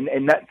guys,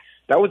 and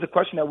that was the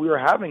question that we were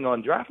having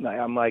on draft night.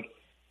 I'm like,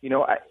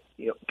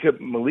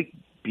 could Malik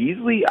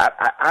Beasley?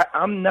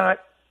 I'm not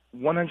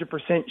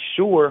 100%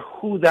 sure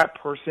who that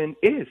person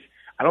is.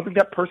 I don't think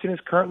that person is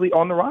currently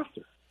on the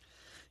roster.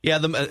 Yeah,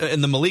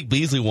 and the Malik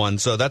Beasley one,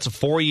 so that's a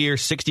 4-year,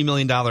 $60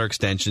 million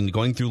extension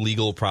going through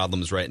legal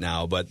problems right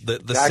now. But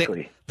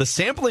the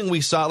sampling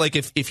we saw, like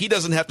if he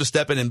doesn't have to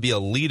step in and be a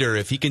leader,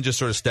 if he can just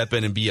sort of step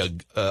in and be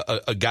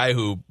a guy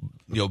who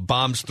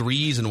bombs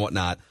threes and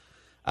whatnot,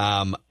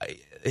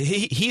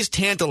 he's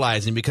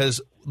tantalizing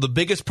because the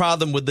biggest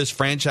problem with this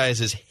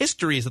franchise's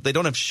history is that they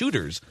don't have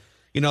shooters.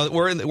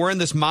 We're in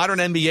this modern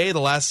NBA the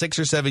last 6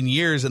 or 7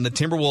 years, and the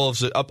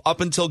Timberwolves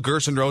up until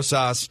Gerson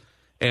Rosas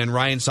and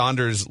Ryan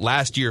Saunders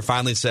last year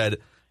finally said,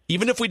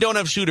 even if we don't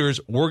have shooters,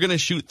 we're going to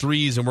shoot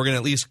threes and we're going to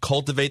at least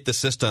cultivate the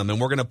system,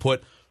 and we're going to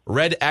put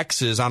red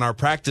X's on our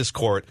practice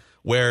court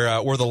where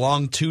the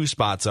long 2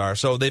 spots are.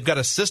 So they've got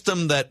a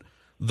system that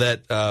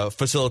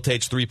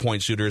facilitates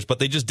 3-point shooters, but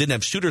they just didn't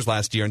have shooters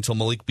last year until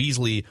Malik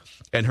Beasley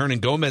and Hernan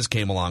Gomez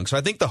came along. So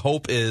I think the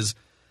hope is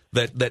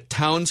that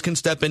Towns can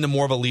step into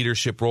more of a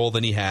leadership role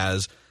than he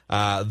has,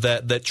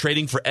 that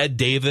trading for Ed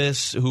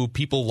Davis, who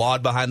people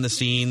laud behind the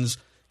scenes,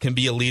 can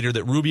be a leader,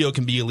 that Rubio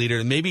can be a leader,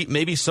 and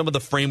maybe some of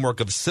the framework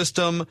of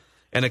system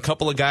and a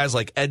couple of guys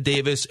like Ed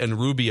Davis and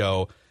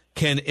Rubio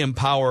can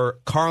empower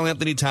Karl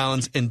Anthony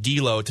Towns and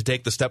D'Lo to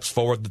take the steps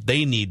forward that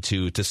they need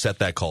to set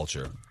that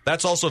culture.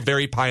 That's also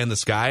very pie in the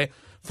sky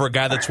for a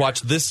guy that's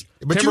watched this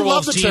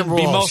Timberwolves team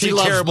be mostly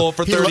terrible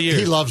for 30 years.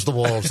 He loves the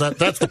Wolves.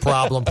 That's the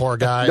problem, poor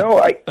guy.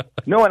 I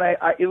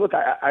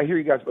hear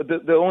you guys, but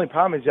the only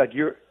problem is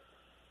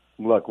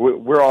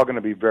we're all going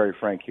to be very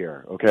frank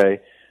here, okay?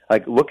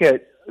 Like, look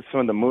at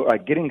some of the move.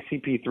 Like, getting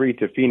CP3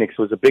 to Phoenix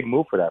was a big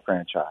move for that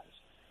franchise.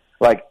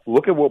 Like,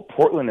 look at what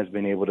Portland has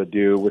been able to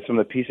do with some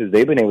of the pieces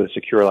they've been able to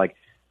secure, like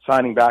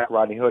signing back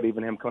Rodney Hood,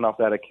 even him coming off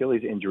that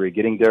Achilles injury,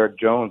 getting Derek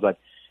Jones,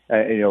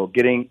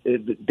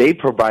 they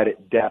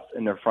provided depth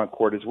in their front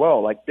court as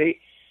well. Like,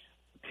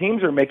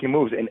 teams are making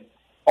moves, and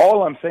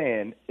all I'm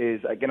saying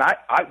is, again,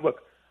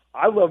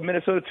 I love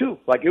Minnesota too.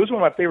 Like, it was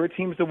one of my favorite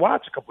teams to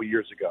watch a couple of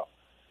years ago.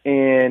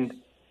 And,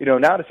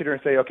 now to sit here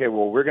and say, okay,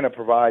 well, we're going to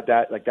provide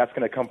that, like, that's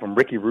going to come from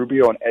Ricky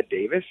Rubio and Ed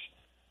Davis.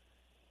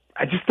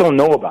 I just don't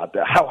know about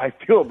that, how I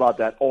feel about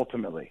that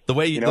ultimately. The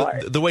way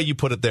you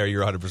put it there,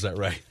 you're 100%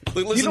 right.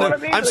 Listen, what I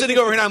mean? I'm sitting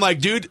over here and I'm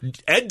like,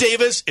 dude, Ed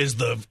Davis is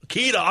the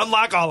key to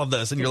unlock all of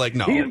this. And you're like,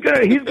 no. He's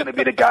gonna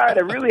be the guy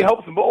that really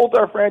helps mold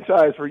our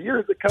franchise for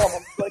years to come.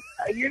 I'm like,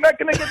 you're not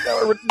going to get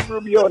that with Ricky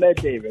Rubio and Ed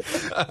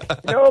Davis.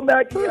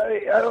 Mac,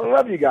 I don't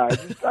love you guys.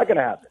 It's not going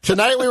to happen.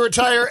 Tonight we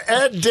retire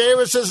Ed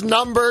Davis's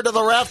number to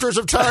the rafters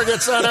of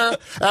Target Center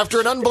after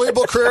an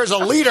unbelievable career as a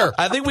leader.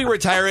 I think we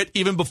retire it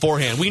even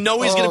beforehand. We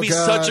know he's going to be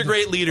such a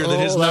great leader that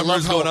his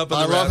number's going up in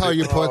the I love rafters. how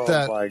you put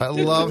that. I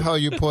love how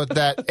you put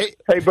that. Hey,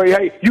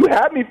 you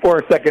had me for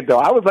a second, though.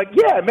 I was like,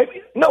 yeah,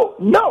 maybe. No,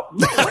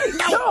 wait,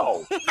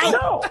 no.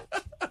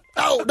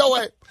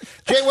 Way.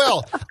 Jay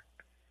Will,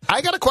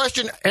 I got a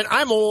question, and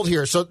I'm old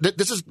here, so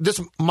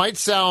this might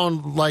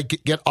sound like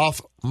get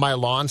off my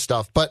lawn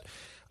stuff, but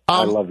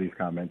I love these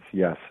comments.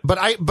 Yes, but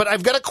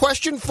I've got a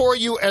question for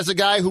you as a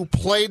guy who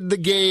played the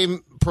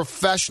game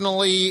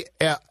professionally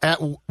at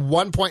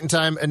one point in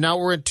time, and now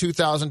we're in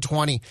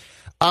 2020.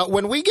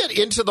 When we get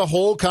into the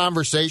whole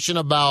conversation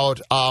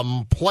about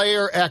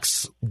player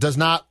X does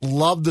not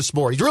love the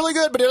sport, he's really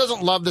good, but he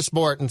doesn't love the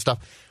sport and stuff.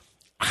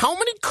 How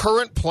many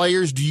current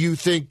players do you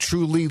think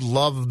truly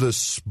love the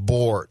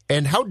sport?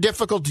 And how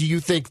difficult do you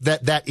think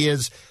that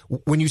is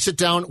when you sit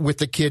down with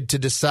the kid to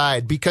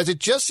decide? Because it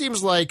just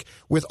seems like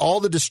with all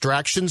the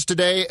distractions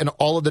today and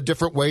all of the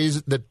different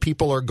ways that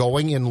people are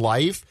going in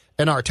life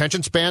and our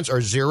attention spans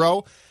are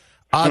zero,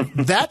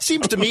 that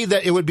seems to me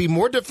that it would be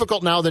more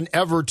difficult now than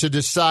ever to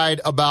decide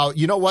about,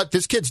 what,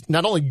 this kid's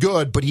not only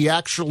good, but he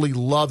actually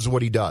loves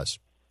what he does.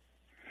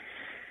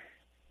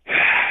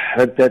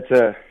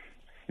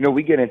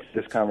 We get into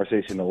this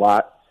conversation a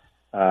lot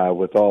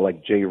with all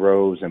like Jay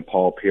Rose and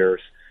Paul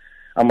Pierce.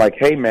 I'm like,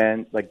 hey,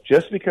 man, like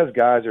just because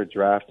guys are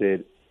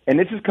drafted, and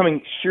this is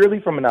coming surely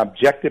from an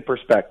objective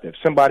perspective,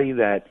 somebody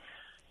that,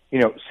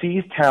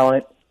 sees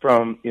talent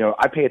from,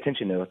 I pay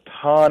attention to a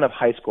ton of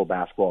high school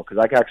basketball because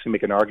I can actually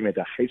make an argument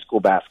that high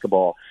school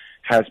basketball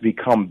has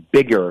become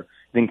bigger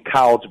than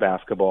college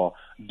basketball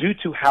due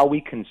to how we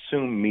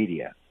consume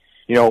media.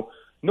 No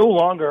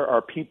longer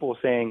are people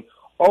saying,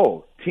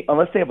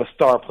 unless they have a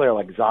star player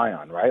like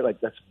Zion, right?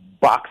 Like that's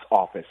box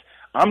office.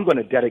 I'm going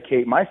to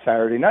dedicate my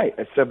Saturday night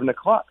at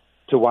 7:00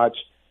 to watch,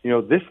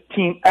 this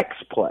team X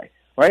play,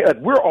 right? Like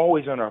we're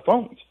always on our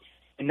phones.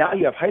 And now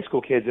you have high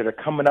school kids that are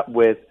coming up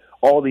with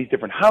all these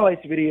different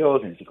highlights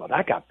videos, and it's like,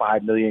 that got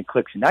 5 million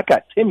clicks, and that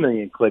got 10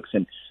 million clicks,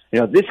 and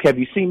have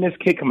you seen this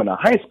kid coming to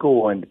high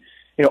school, and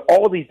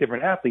all these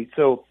different athletes.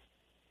 So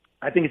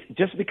I think it's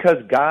just because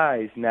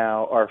guys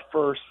now are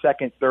first,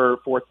 second, third,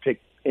 fourth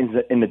pick in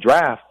the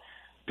draft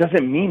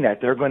doesn't mean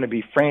that they're going to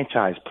be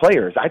franchise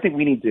players. I think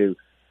we need to,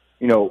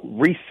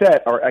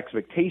 reset our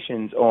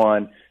expectations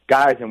on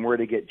guys and where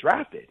they get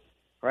drafted,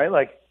 right?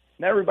 Like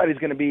not everybody's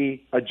going to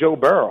be a Joe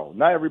Burrow.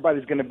 Not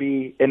everybody's going to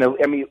be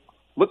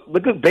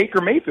look at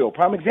Baker Mayfield,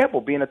 prime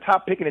example, being a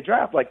top pick in the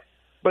draft.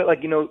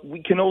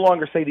 We can no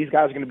longer say these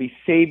guys are going to be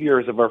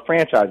saviors of our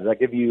franchises. I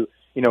give you,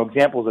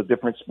 examples of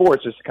different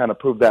sports just to kind of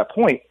prove that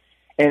point.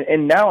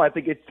 And now I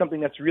think it's something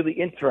that's really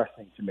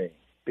interesting to me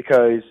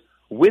because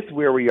with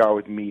where we are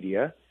with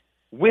media,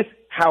 with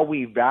how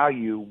we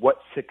value what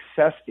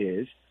success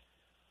is,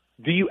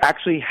 do you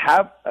actually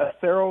have a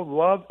thorough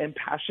love and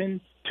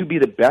passion to be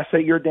the best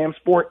at your damn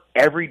sport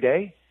every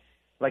day?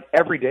 Like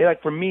every day?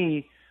 Like for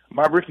me,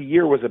 my rookie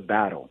year was a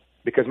battle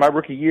because my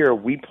rookie year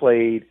we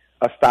played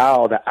a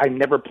style that I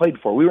never played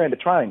before. We ran the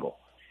triangle,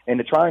 and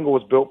the triangle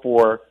was built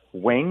for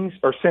wings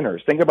or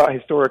centers. Think about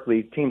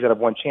historically teams that have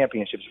won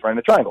championships running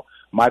the triangle.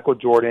 Michael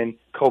Jordan,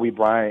 Kobe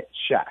Bryant,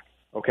 Shaq.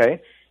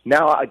 Okay?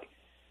 Now,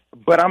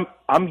 but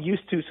I'm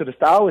used to, so the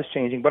style is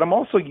changing, but I'm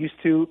also used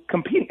to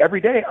competing. Every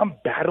day I'm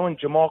battling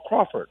Jamal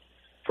Crawford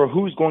for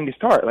who's going to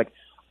start. Like,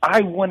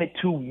 I wanted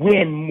to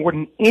win more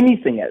than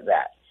anything at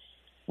that.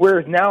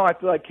 Whereas now I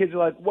feel like kids are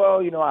like,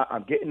 well,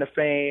 I'm getting the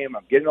fame,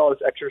 I'm getting all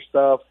this extra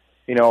stuff.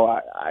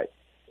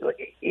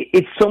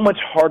 It's so much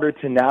harder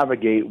to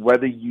navigate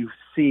whether you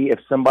see if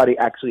somebody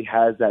actually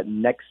has that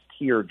next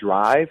tier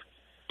drive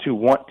to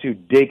want to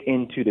dig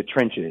into the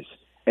trenches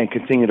and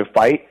continue to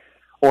fight,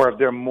 or if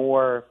they're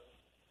more,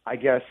 I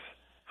guess,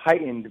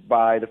 heightened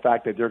by the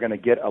fact that they're going to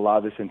get a lot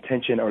of this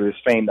attention or this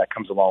fame that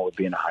comes along with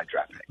being a high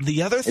draft pick.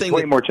 The other thing, it's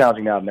way more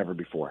challenging now than ever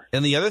before.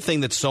 And the other thing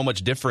that's so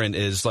much different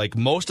is like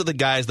most of the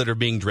guys that are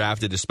being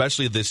drafted,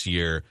 especially this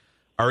year,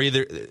 are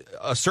either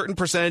a certain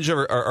percentage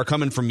are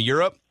coming from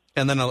Europe,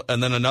 and then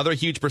another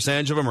huge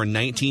percentage of them are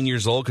 19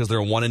 years old because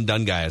they're one and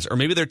done guys, or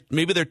maybe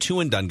they're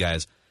two and done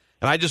guys.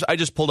 And I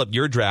just pulled up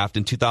your draft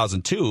in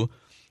 2002.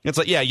 It's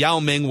like, yeah, Yao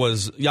Ming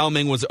was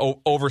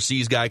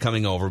overseas guy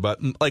coming over, but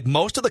like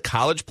most of the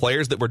college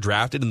players that were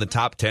drafted in the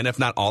top 10, if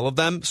not all of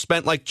them,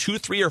 spent like 2,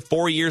 3, or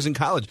 4 years in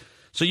college.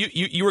 So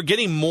you were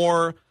getting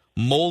more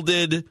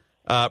molded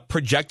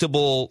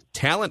projectable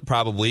talent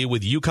probably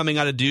with you coming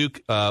out of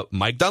Duke.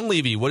 Mike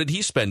Dunleavy, what did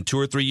he spend 2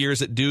 or 3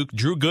 years at Duke?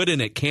 Drew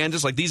Gooden at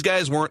Kansas. Like these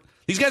guys were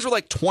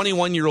like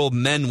 21-year-old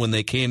men when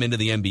they came into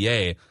the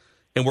NBA,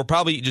 and were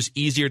probably just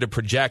easier to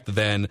project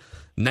than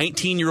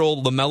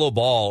 19-year-old LaMelo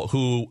Ball,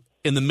 who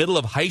in the middle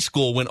of high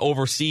school went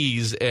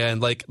overseas, and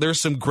like there's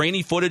some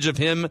grainy footage of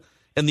him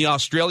in the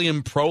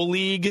Australian Pro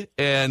League,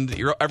 and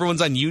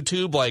everyone's on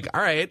YouTube like,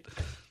 all right,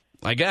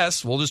 I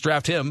guess we'll just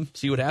draft him,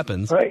 see what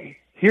happens. Right.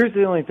 Here's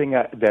the only thing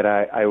that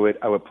I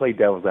would play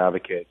devil's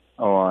advocate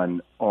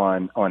on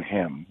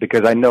him,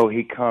 because I know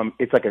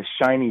it's like a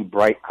shiny,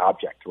 bright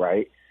object,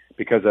 right?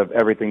 Because of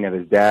everything that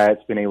his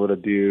dad's been able to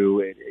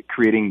do,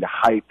 creating the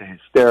hype, the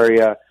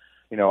hysteria.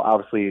 You know,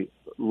 obviously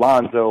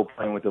Lonzo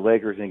playing with the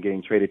Lakers and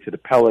getting traded to the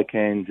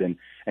Pelicans, and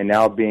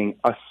now being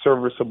a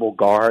serviceable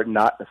guard,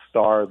 not a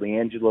star.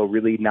 LiAngelo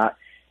really not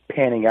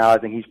panning out.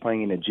 I think he's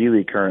playing in the G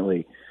League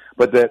currently.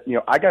 But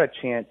I got a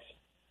chance.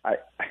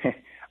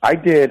 I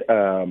did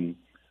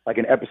like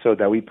an episode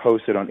that we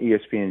posted on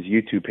ESPN's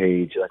YouTube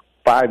page like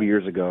 5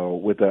 years ago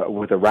with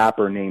a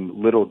rapper named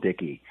Little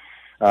Dicky,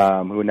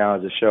 who now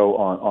has a show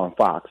on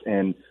Fox.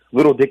 And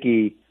Little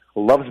Dicky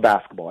loves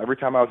basketball. Every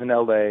time I was in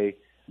LA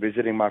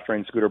visiting my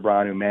friend Scooter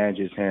Brown, who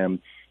manages him,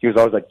 he was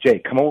always like, "Jay,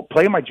 come on,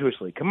 play in my Jewish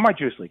league. Come in my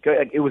Jewish league."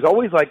 It was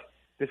always like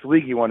this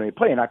league he wanted me to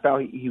play, and I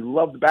found he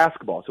loved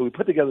basketball. So we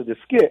put together this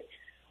skit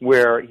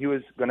where he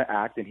was going to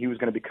act, and he was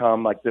going to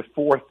become like the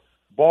fourth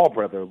Ball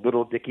brother,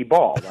 Little Dicky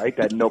Ball, right?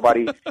 That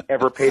nobody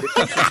ever paid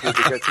attention to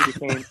because he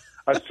became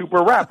a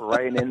super rapper,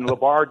 right? And then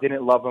LeVar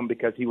didn't love him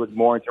because he was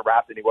more into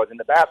rap than he was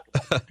into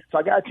basketball. So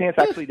I got a chance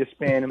actually to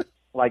spend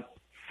like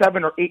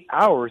 7 or 8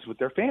 hours with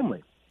their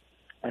family.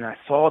 And I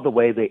saw the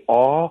way they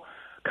all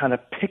kind of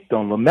picked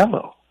on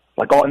LaMelo.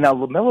 Now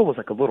LaMelo was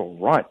like a little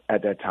runt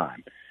at that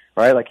time,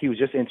 right? Like he was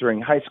just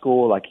entering high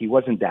school, like he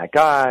wasn't that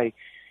guy.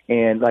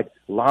 And like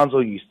Lonzo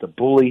used to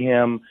bully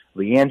him,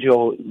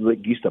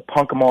 LiAngelo used to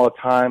punk him all the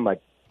time,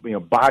 like, you know,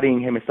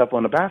 bodying him and stuff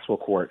on the basketball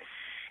court.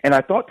 And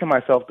I thought to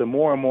myself, the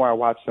more and more I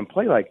watched him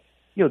play, like,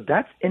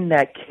 that's in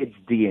that kid's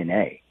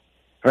DNA,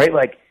 right?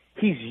 Like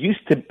he's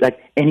used to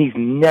and he's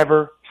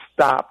never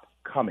stopped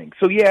coming.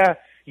 So yeah,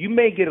 you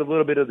may get a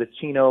little bit of the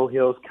Chino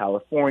Hills,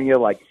 California,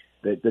 like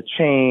the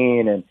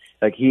chain, and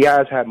like he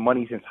has had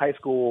money since high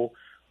school,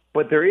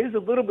 but there is a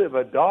little bit of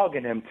a dog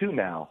in him too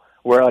now,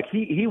 where like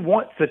he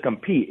wants to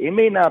compete. It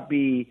may not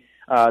be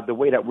the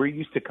way that we're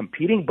used to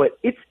competing, but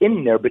it's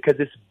in there because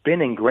it's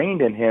been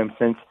ingrained in him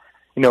since,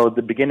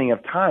 the beginning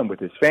of time with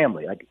his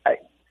family. Like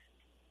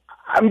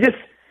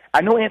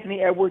I know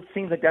Anthony Edwards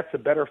seems like that's a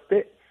better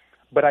fit,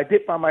 but I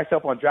did find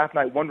myself on draft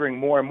night wondering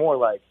more and more,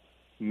 like,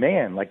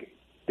 man, like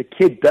the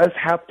kid does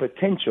have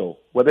potential.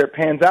 Whether it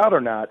pans out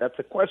or not, that's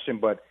a question,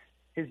 but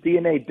his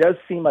DNA does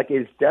seem like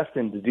it's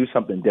destined to do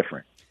something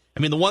different. I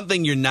mean, the one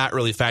thing you're not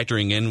really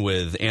factoring in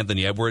with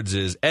Anthony Edwards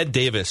is Ed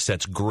Davis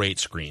sets great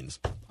screens.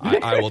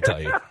 I will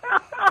tell you.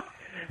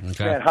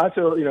 Okay. Man,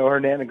 Hancho,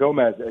 Hernan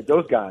Gomez,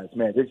 those guys,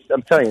 man,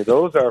 I'm telling you,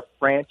 those are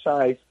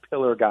franchise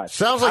pillar guys.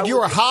 Sounds like you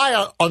were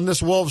high on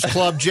this Wolves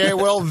club, Jay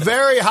Will.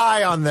 Very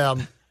high on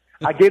them.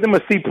 I gave them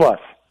a C+.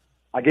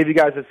 I gave you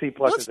guys a C+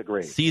 as a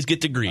grade. C's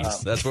get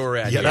degrees. That's where we're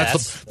at. Yeah,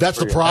 that's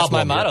the problem. That's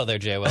my motto there,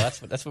 Jay. Well,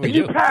 that's what we do.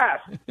 You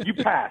passed. You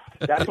passed.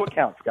 That's what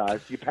counts,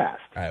 guys. You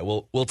passed. All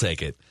right, we'll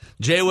take it.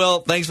 Jay Will,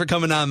 thanks for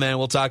coming on, man.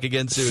 We'll talk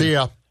again soon. See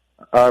ya.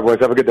 All right, boys.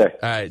 Have a good day.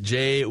 All right,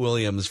 Jay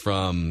Williams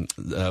from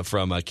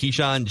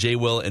Keyshawn, Jay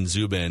Will, and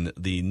Zubin,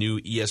 the new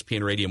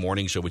ESPN Radio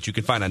Morning Show, which you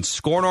can find on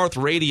Score North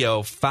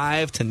Radio,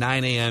 5 to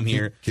 9 a.m.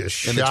 here in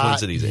the Twin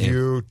Cities.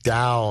 You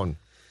down.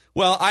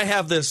 Well, I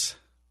have this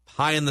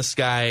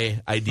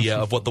pie-in-the-sky idea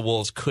of what the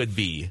Wolves could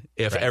be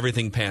if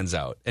everything pans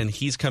out. And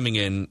he's coming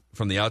in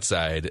from the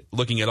outside,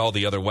 looking at all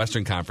the other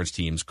Western Conference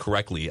teams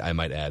correctly, I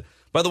might add.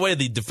 By the way,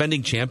 the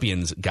defending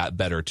champions got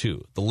better,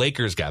 too. The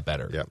Lakers got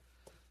better. Yep.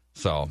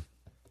 So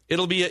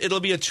it'll be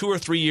a 2 or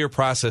 3 year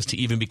process to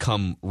even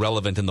become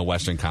relevant in the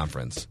Western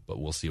Conference. But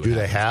we'll see what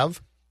happens. Do they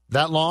have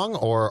that long,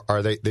 or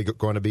are they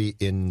going to be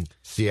in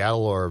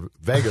Seattle or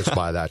Vegas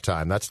by that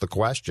time? That's the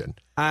question.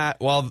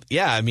 Well,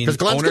 yeah, I mean, because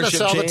Glenn's going to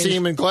sell change. the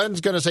team, and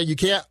Glenn's going to say you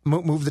can't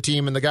move the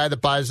team, and the guy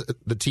that buys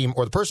the team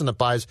or the person that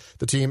buys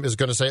the team is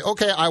going to say,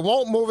 okay, I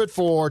won't move it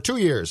for 2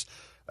 years.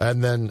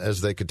 And then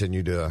as they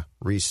continue to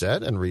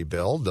reset and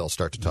rebuild, they'll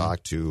start to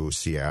talk to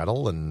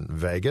Seattle and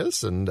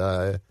Vegas, and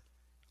this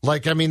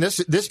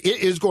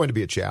is going to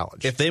be a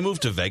challenge. If they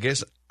move to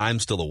Vegas, I'm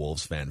still a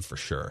Wolves fan for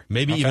sure.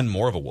 Maybe even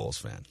more of a Wolves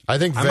fan. I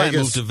think I might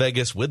move to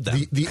Vegas with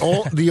them.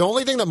 The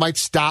only thing that might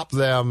stop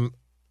them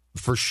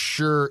for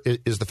sure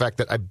is the fact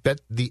that I bet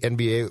the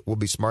NBA will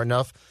be smart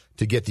enough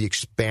to get the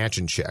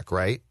expansion check,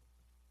 right?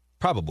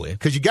 Probably.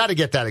 Because you got to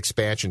get that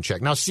expansion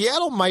check. Now,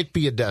 Seattle might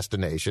be a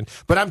destination,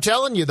 but I'm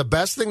telling you, the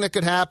best thing that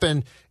could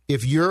happen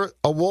if you're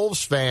a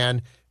Wolves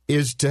fan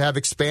is to have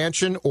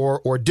expansion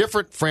or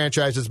different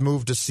franchises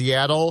move to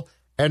Seattle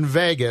and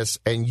Vegas,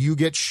 and you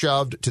get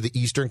shoved to the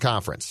Eastern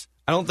Conference.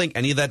 I don't think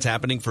any of that's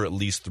happening for at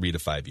least 3 to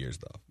 5 years,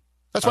 though.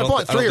 That's my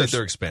point. 3 years. Think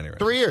they're expanding right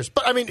 3 years.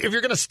 But, I mean, if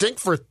you're going to stink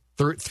for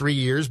 3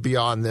 years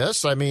beyond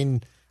this, I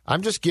mean,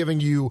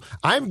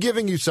 I'm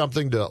giving you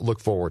something to look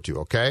forward to,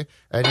 okay?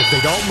 And if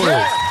they don't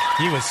move,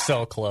 he was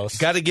so close.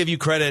 Got to give you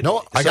credit.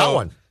 No, I got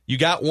one. You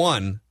got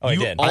one. Oh,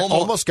 you I did. I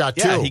almost got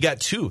two. Yeah, he got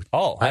two.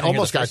 Oh, I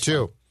almost got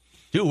two.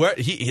 Dude,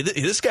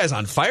 this guy's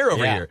on fire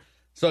over here.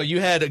 So you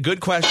had a good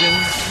question.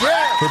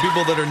 Yeah. For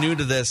people that are new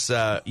to this,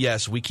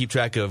 yes, we keep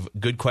track of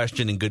good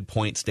question and good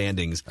point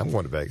standings. I'm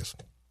going to Vegas.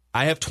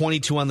 I have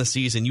 22 on the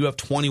season. You have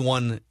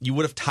 21. You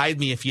would have tied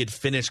me if he had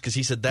finished because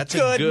he said that's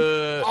a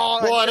good. Oh,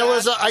 well, and it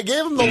was. I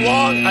gave him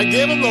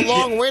the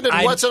long-winded.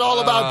 What's it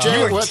all about,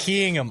 Jay? You were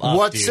teeing him up.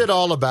 What's dude. it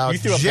all about,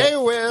 Jay?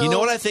 Will. You know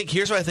what I think?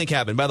 Here's what I think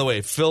happened. By the way,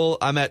 Phil,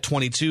 I'm at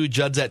 22.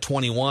 Judd's at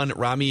 21.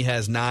 Rami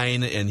has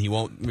 9, and he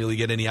won't really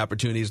get any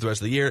opportunities the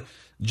rest of the year.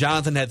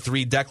 Jonathan had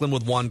 3. Declan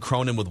with 1.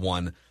 Cronin with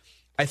 1.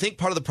 I think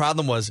part of the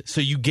problem was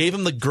you gave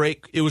him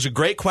it was a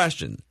great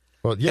question.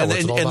 Well, yeah, and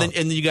what's it all about?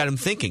 then you got him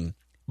thinking.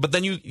 But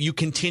then you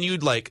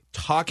continued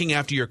talking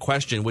after your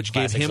question, which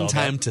Classic gave him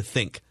time to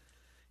think.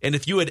 And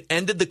if you had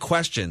ended the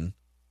question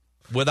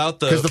without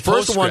the because the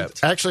first one,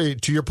 postscript- actually,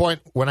 to your point,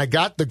 when I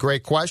got the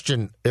great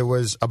question, it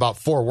was about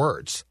 4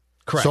 words.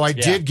 Correct. So I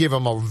did give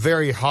him a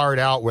very hard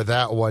out with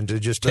that one to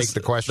just take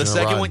the question. The and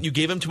second run. one, you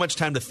gave him too much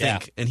time to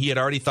think, and he had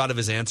already thought of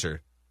his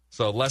answer.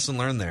 So lesson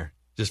learned there.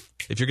 Just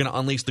if you're going to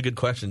unleash the good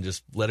question,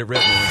 just let it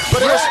rip.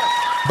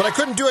 But I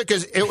couldn't do it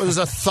because it was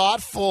a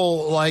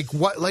thoughtful,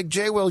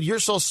 Jay Will, you're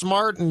so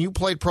smart and you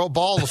played pro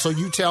ball, so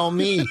you tell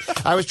me.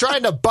 I was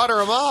trying to butter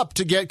him up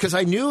because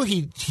I knew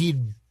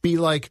he'd be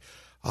like,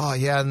 oh,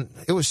 yeah, and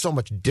it was so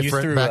much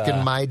different back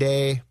in my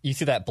day. You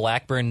threw that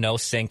Blackburn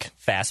no-sink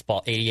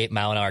fastball,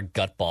 88-mile-an-hour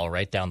gut ball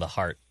right down the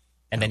heart.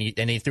 And then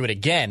he threw it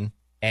again,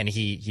 and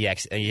he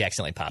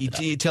accidentally popped it up.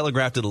 He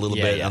telegraphed it a little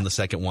bit on the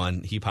second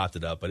one. He popped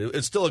it up. But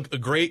it's still a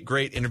great,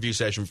 great interview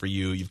session for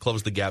you. You've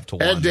closed the gap to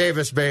 1. Ed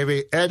Davis,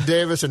 baby. Ed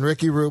Davis and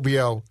Ricky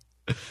Rubio.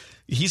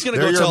 He's going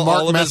to go tell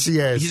Mark all of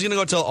Messiers. He's going to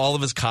go tell all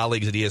of his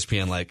colleagues at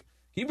ESPN, can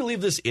you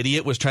believe this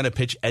idiot was trying to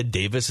pitch Ed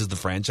Davis as the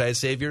franchise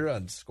savior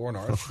on Score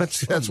North?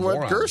 That's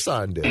what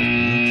Gerson did.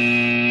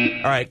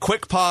 All right,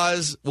 quick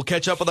pause. We'll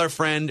catch up with our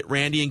friend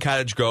Randy in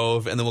Cottage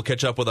Grove, and then we'll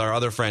catch up with our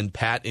other friend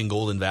Pat in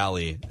Golden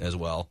Valley as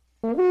well.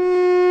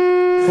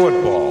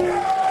 Football.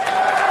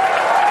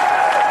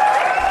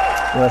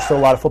 There's still a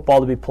lot of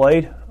football to be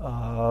played.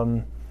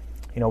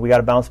 We got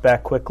to bounce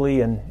back quickly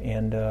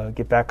and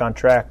get back on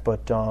track.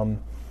 But there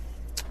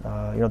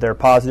are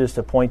positives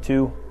to point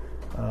to.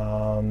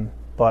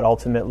 But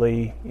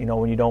ultimately,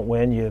 when you don't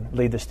win, you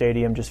leave the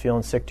stadium just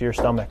feeling sick to your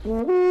stomach. Yep,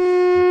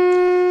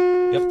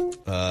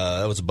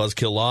 that was a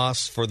buzzkill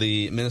loss for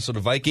the Minnesota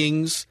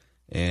Vikings.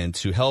 And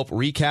to help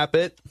recap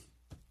it,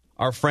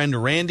 our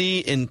friend Randy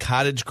in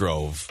Cottage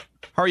Grove.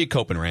 How are you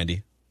coping,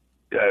 Randy?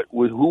 Who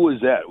was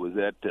that? Was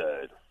that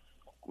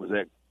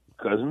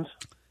Cousins?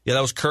 Yeah,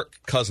 that was Kirk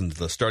Cousins,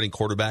 the starting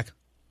quarterback.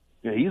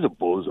 Yeah, he's a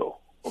bozo.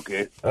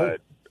 Okay, I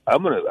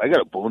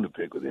got a bone to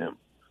pick with him.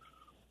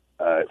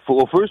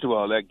 First of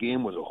all, that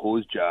game was a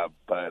hose job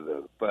by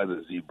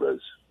the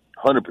Zebras,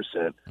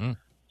 100%.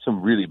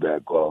 Some really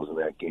bad calls in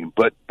that game.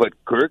 But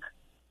Kirk,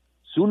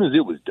 as soon as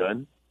it was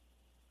done,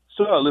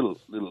 saw a little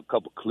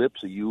couple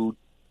clips of you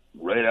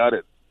right out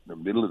at the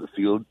middle of the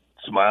field,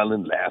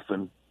 smiling,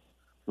 laughing,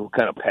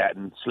 kind of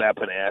patting,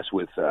 slapping ass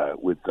with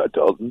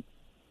Dalton.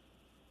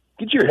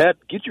 Get your head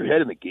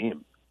in the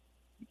game.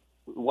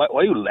 Why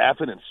are you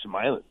laughing and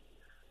smiling?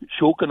 You're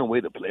choking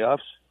away the playoffs.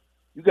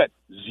 You got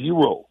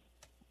zero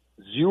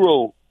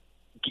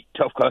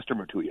tough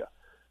customer to you.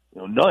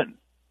 None.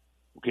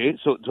 Okay,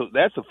 so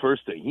that's the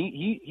first thing.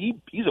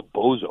 He's a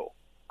bozo,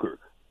 Kirk.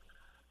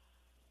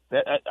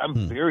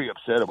 I'm very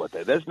upset about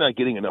that. That's not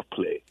getting enough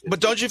play. But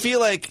don't you feel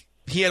like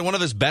he had one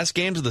of his best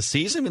games of the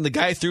season? I mean, the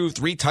guy threw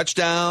 3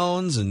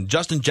 touchdowns, and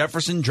Justin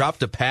Jefferson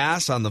dropped a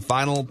pass on the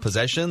final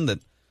possession that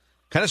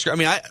kind of. I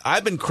mean,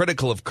 I've been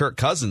critical of Kirk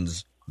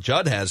Cousins.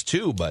 Judd has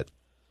too, but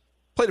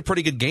played a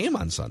pretty good game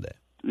on Sunday.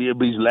 Yeah,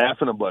 but he's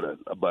laughing about a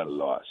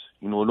loss.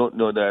 Don't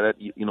know that.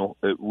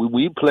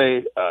 We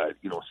play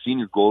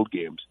senior gold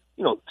games.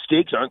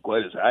 Stakes aren't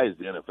quite as high as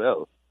the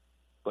NFL,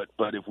 but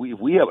if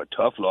we have a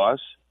tough loss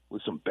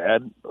with some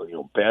bad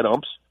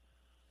umps,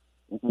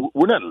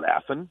 we're not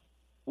laughing.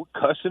 We're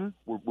cussing.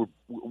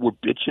 We're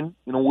bitching.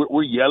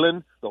 We're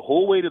yelling the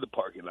whole way to the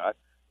parking lot,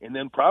 and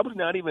then probably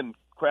not even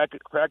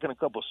cracking a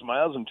couple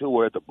smiles until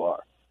we're at the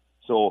bar.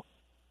 So,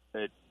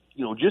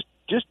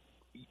 just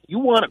you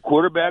want a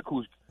quarterback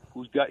who's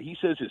got. He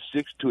says his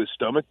six to his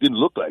stomach didn't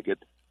look like it.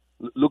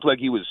 Looked like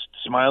he was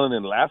smiling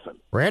and laughing.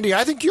 Randy,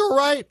 I think you're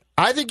right.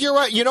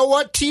 You know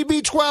what?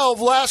 TB12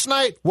 last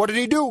night. What did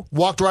he do?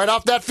 Walked right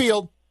off that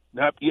field.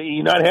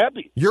 You're not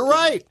happy. You're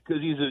right.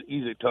 Because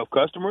he's a tough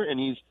customer, and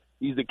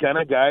he's the kind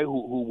of guy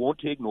who won't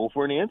take no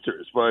for an answer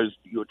as far as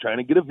trying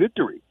to get a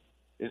victory.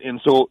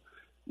 And so,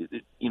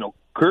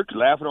 Kirk's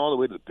laughing all the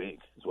way to the bank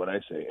is what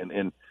I say.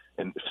 And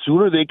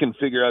sooner they can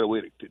figure out a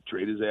way to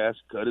trade his ass,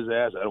 cut his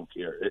ass, I don't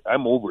care.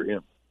 I'm over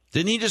him.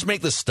 Didn't he just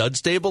make the stud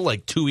stable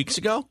like 2 weeks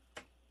ago?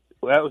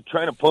 Well, I was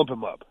trying to pump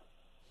him up,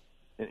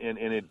 and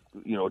it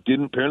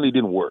apparently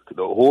didn't work.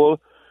 The whole,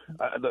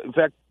 in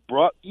fact,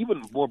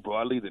 even more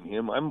broadly than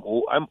him, I'm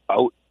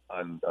out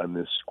on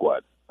this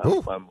squad.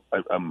 I'm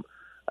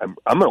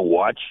going to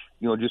watch,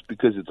 just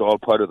because it's all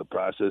part of the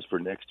process for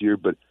next year.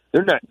 But they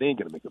ain't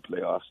going to make the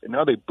playoffs, and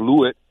now they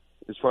blew it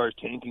as far as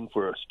tanking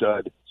for a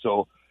stud.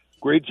 So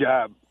great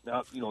job.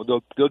 Now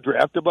they'll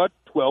draft about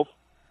 12th,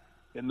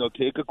 and they'll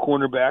take a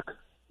cornerback.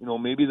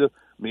 Maybe a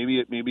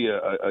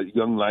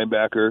young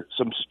linebacker,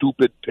 some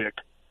stupid pick.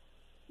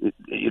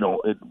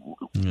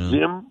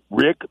 Zim,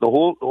 Rick, the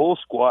whole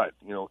squad.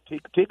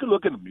 Take a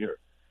look in the mirror.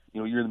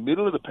 You're in the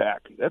middle of the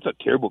pack. That's a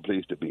terrible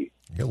place to be.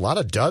 A lot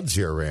of duds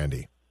here,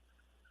 Randy.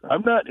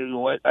 I'm not.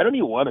 I don't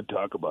even want to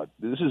talk about it.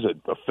 This is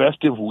a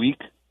festive week.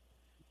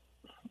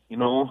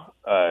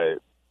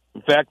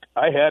 In fact,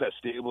 I had a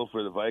stable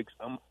for the Vikes.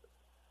 I'm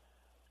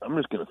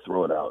just going to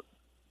throw it out.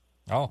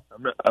 Oh,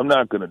 I'm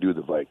not going to do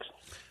the Vikes.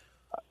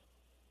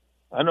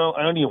 I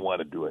don't even want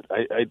to do it.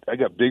 I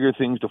got bigger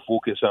things to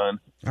focus on.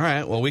 All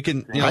right. Well, we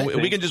can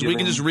we can just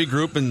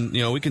regroup and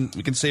we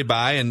can say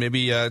bye and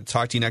maybe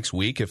talk to you next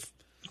week if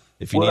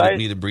you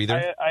need a breather.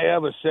 I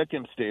have a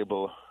second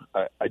stable.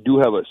 I do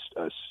have a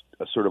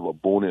sort of a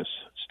bonus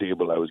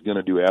stable I was going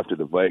to do after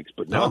the Vikes,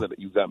 but now that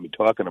you got me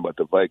talking about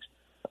the Vikes,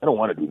 I don't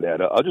want to do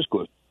that. I'll just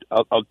go.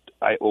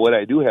 What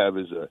I do have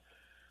is a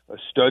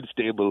stud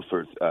stable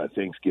for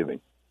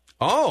Thanksgiving.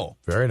 Oh,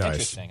 very nice.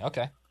 Interesting.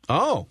 Okay.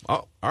 Oh,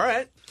 all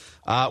right.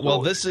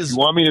 Well, this is. You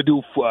want me to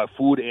do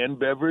food and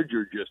beverage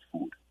or just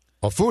food?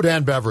 Well, food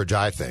and beverage,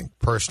 I think,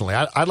 personally.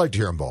 I'd like to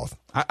hear them both.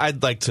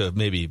 I'd like to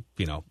maybe,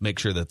 make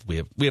sure that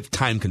we have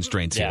time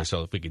constraints here,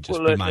 so if we could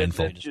just be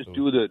mindful. Let's just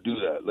do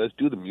that. Let's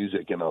do the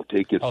music, and I'll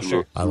take it through.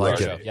 Sure. I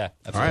like it. Yeah,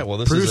 absolutely. All right,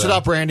 well, Produce it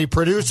up, Randy.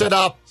 Produce it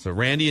up. So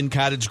Randy in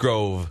Cottage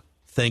Grove,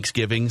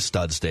 Thanksgiving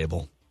stud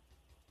stable.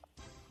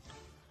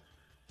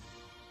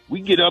 We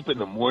get up in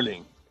the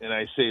morning, and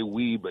I say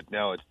we, but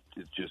now it's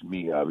just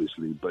me,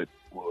 obviously. But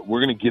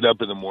we're going to get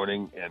up in the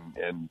morning,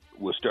 and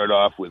we'll start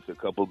off with a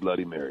couple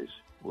Bloody Marys.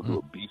 We'll do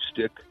a beef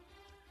stick.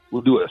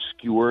 We'll do a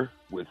skewer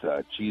with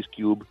cheese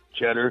cube,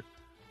 cheddar,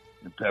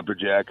 and pepper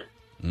jack,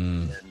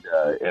 and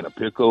a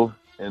pickle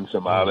and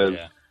some olives.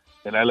 Yeah.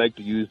 And I like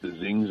to use the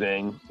Zing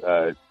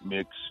Zang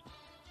mix,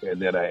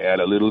 and then I add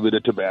a little bit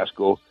of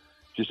Tabasco,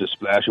 just a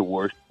splash of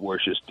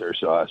Worcestershire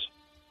sauce,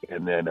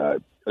 and then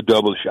a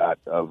double shot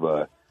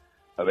of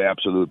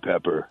Absolute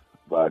Pepper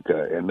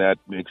vodka, and that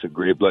makes a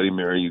great Bloody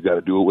Mary. You got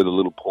to do it with a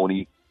little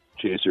pony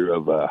chaser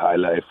of High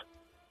Life,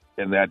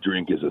 and that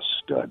drink is a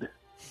stud.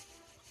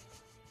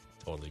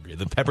 Totally agree.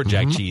 The pepper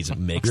jack cheese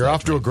makes. You're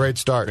off to a great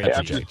start.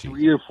 After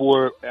three or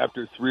four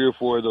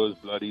of those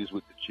bloodies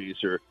with the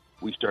chaser,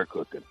 we start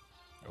cooking.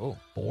 Oh,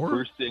 four?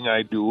 First thing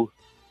I do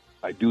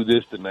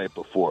this the night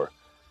before.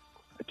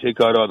 I take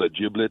out all the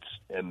giblets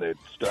and the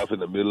stuff in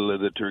the middle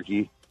of the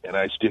turkey, and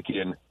I stick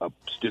in a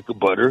stick of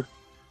butter,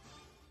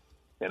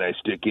 and I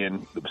stick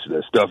in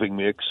the stuffing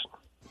mix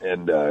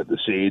and the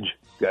sage.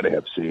 Got to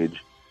have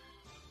sage.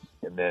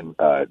 And then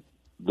the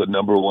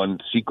number one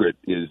secret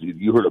is,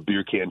 you heard of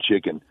beer can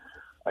chicken.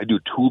 I do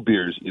 2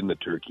 beers in the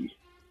turkey,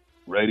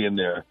 right in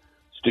there.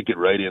 Stick it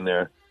right in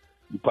there.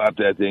 You pop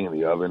that thing in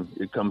the oven.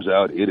 It comes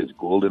out. It is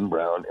golden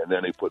brown. And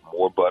then I put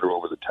more butter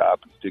over the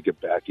top and stick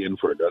it back in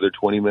for another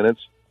 20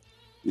 minutes.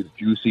 It's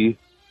juicy,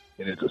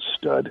 and it's a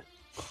stud.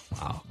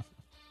 Wow.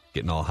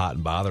 Getting all hot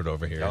and bothered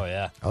over here. Oh,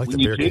 yeah. I like When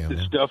the beer you take can.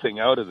 the stuffing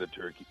out of the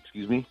turkey,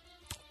 excuse me?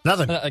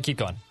 Nothing. Keep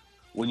going.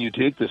 When you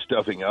take the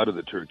stuffing out of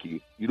the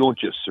turkey, you don't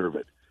just serve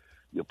it.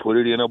 You put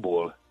it in a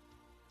bowl,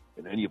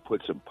 and then you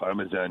put some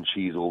Parmesan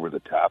cheese over the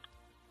top,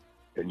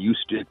 and you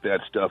stick that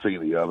stuffing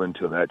in the oven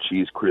until that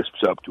cheese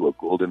crisps up to a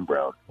golden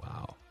brown.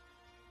 Wow.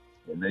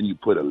 And then you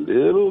put a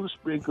little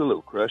sprinkle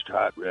of crushed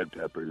hot red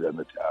peppers on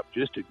the top,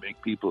 just to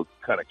make people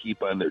kind of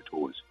keep on their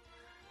toes.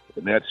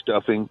 And that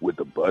stuffing with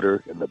the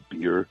butter and the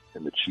beer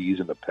and the cheese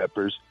and the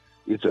peppers,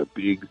 it's a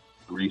big,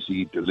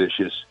 greasy,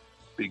 delicious,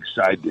 big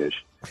side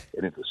dish,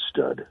 and it's a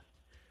stud.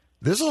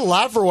 This is a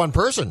lot for one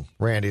person,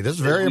 Randy. This is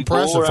very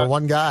impressive for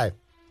one guy.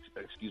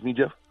 Excuse me,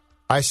 Jeff?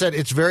 I said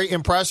it's very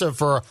impressive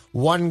for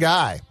one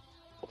guy.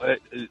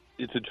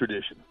 It's a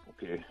tradition,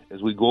 okay?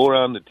 As we go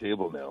around the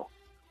table now,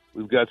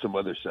 we've got some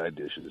other side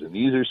dishes, and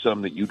these are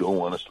some that you don't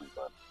want to sleep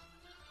on.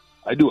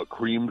 I do a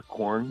creamed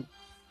corn,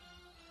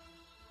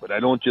 but I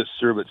don't just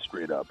serve it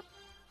straight up.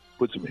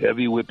 Put some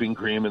heavy whipping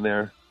cream in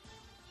there,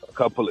 a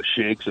couple of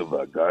shakes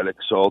of garlic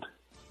salt,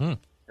 and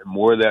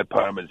more of that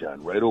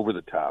Parmesan right over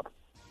the top.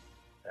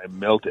 I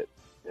melt it,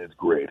 and it's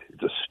great.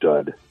 It's a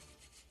stud.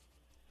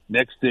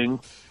 Next thing,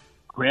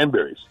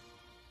 cranberries.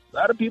 A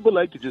lot of people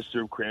like to just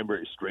serve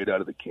cranberries straight out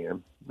of the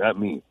can. Not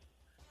me.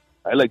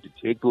 I like to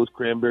take those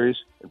cranberries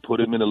and put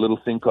them in a little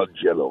thing called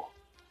Jell-O.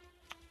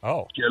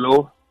 Oh.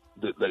 Jell-O,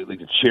 like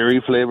the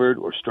cherry-flavored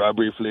or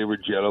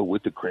strawberry-flavored Jell-O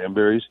with the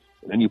cranberries,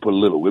 and then you put a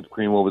little whipped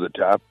cream over the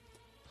top.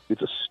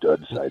 It's a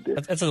stud side dish.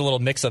 That's a little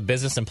mix of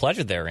business and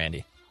pleasure there,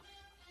 Randy.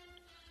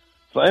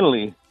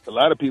 Finally, a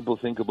lot of people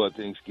think about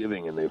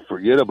Thanksgiving, and they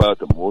forget about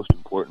the most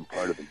important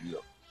part of the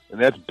meal, and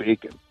that's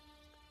bacon.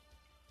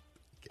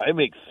 I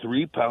make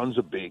 3 pounds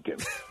of bacon,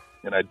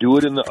 and I do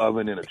it in the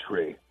oven in a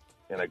tray,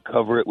 and I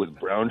cover it with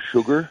brown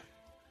sugar,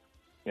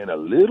 and a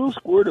little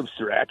squirt of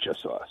sriracha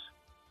sauce.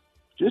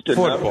 Just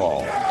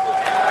Football.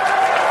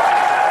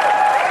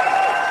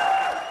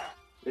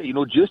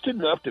 Just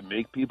enough to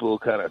make people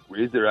kind of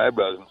raise their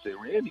eyebrows and say,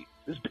 Randy,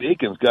 this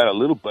bacon's got a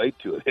little bite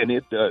to it, and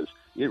it does.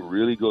 It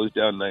really goes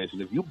down nice.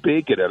 And if you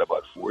bake it at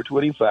about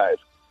 425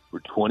 for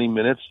 20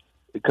 minutes,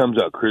 it comes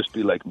out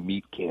crispy like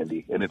meat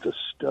candy, and it's a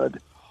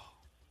stud.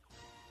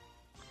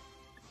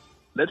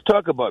 Let's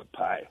talk about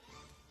pie.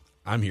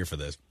 I'm here for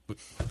this.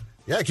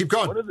 Yeah, keep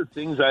going. One of the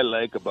things I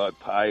like about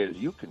pie is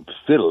you can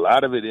fit a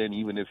lot of it in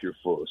even if you're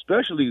full,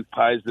 especially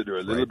pies that are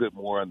a little bit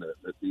more on the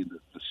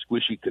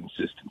squishy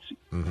consistency.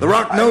 Mm-hmm. The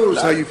Rock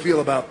knows how you feel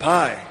about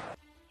pie.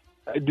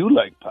 I do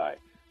like pie.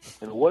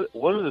 And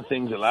one of the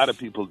things a lot of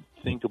people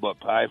think about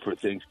pie for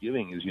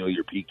Thanksgiving is,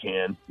 your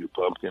pecan, your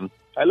pumpkin.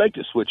 I like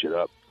to switch it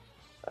up.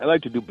 I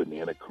like to do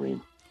banana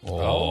cream.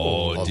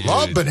 Oh, I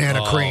love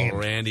banana cream.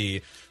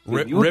 Randy.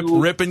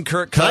 Rip and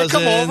Kirk Cousins.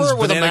 Can I come over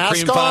with banana a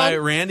cream mask pie.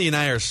 on? Randy and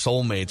I are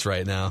soulmates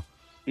right now.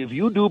 If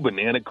you do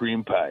banana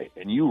cream pie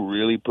and you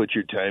really put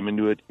your time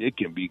into it, it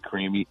can be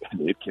creamy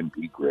and it can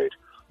be great.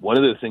 One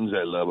of the things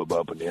I love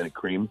about banana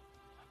cream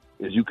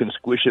is you can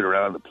squish it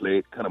around the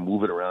plate, kind of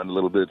move it around a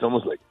little bit. It's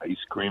almost like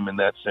ice cream in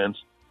that sense.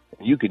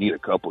 And you can eat a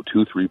couple,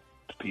 2-3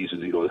 pieces,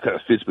 it kind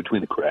of fits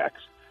between the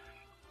cracks.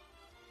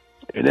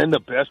 And then the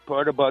best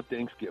part about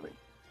Thanksgiving,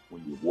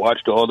 when you've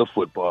watched all the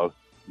football,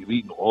 you've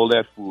eaten all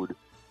that food,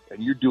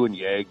 and you're doing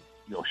yag,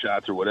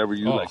 shots or whatever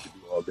you like to do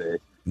all day.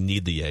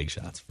 Need the egg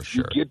shots for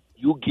sure.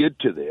 You get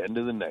to the end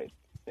of the night,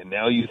 and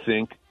now you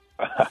think,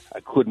 I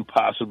couldn't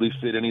possibly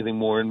fit anything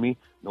more in me.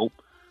 Nope.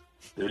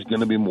 There's going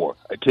to be more.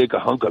 I take a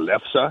hunk of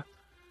lefse.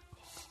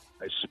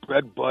 I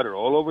spread butter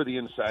all over the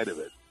inside of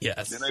it.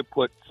 Yes. Then I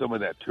put some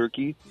of that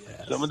turkey,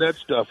 some of that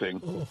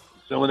stuffing,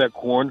 some of that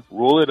corn,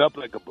 roll it up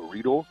like a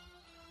burrito,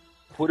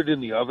 put it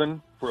in the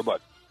oven for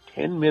about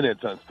 10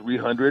 minutes on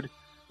 300.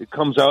 It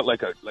comes out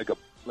like a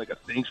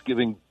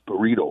Thanksgiving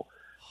burrito,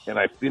 and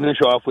I finish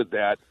off with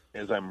that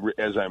as I'm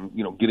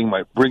bringing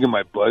my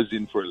buzz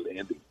in for a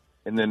landing,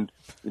 and then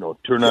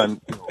turn on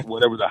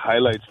whatever the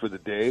highlights for the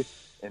day,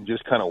 and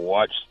just kind of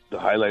watch the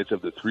highlights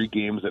of the 3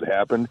 games that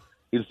happened.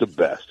 It's the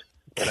best,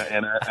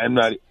 and I'm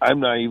not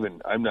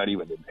even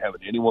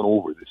having anyone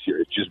over this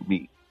year. It's just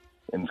me,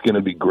 and it's going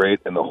to be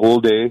great. And the whole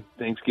day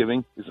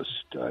Thanksgiving is a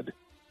stud.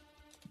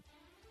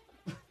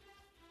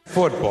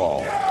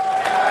 Football.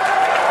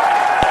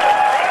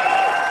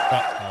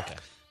 Okay.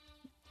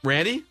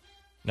 Randy?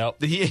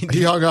 Nope.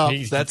 He hung up.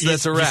 That's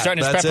a wrap. He's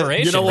starting his That's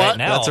preparation You know what? right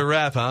now. That's a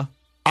wrap, huh?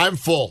 I'm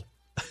full.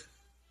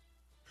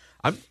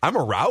 I'm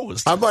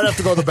aroused. I might have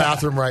to go to the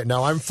bathroom right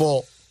now. I'm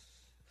full.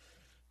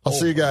 I'll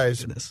see you guys.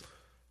 Goodness.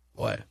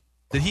 Boy.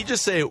 Did he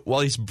just say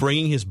while he's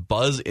bringing his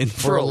buzz in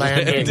For a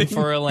landing. In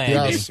for a landing.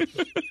 Yes.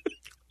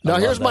 Now,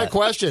 here's my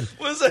question.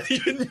 What does that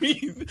even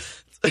mean?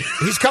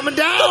 He's coming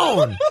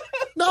down.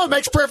 No, it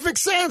makes perfect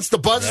sense. The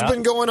buzz has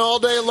been going all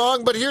day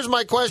long, but here's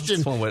my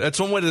question. That's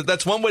one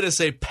way to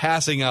say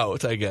passing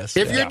out, I guess.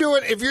 If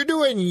you're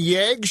doing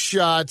yeg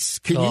shots,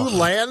 can you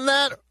land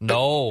that?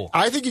 No.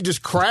 I think you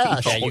just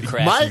crash. Yeah, you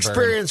crash My and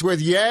experience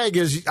with yeg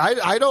is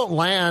I don't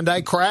land,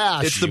 I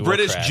crash. It's the You will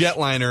British crash.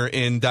 jetliner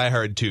in Die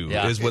Hard 2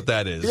 is what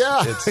that is.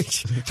 Yeah.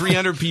 It's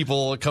 300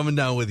 people coming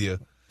down with you.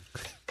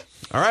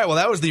 All right, well,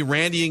 that was the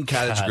Randy and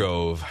Cottage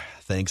Grove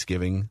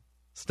Thanksgiving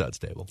Studs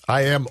Table.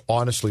 I am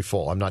honestly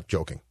full. I'm not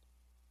joking.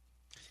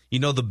 You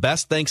know, the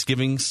best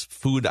Thanksgiving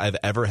food I've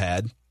ever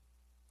had,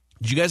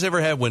 did you guys ever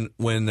have when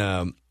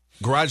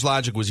Garage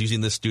Logic was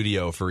using this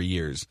studio for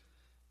years,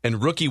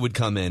 and Rookie would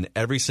come in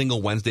every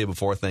single Wednesday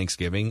before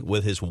Thanksgiving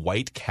with his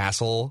White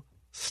Castle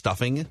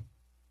stuffing?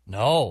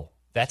 No.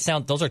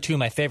 Those are 2 of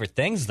my favorite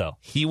things, though.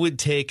 He would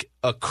take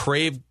a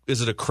Crave,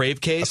 is it a Crave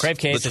case? A Crave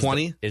case the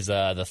 20? is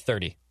the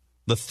 30.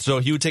 So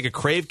he would take a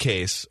Crave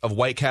case of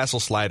White Castle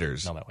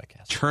sliders, No, my White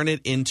Castle. turn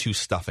it into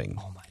stuffing.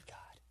 Oh, my God.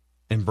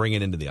 And bring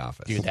it into the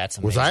office. Dude, that's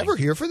amazing. Was I ever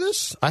here for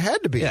this? I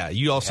had to be. Yeah,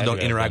 you also don't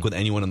be interact open. with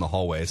anyone in the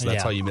hallway, so that's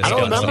Yeah. how you miss I don't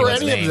out. remember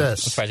Somebody's any of name.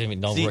 this. I'm surprised I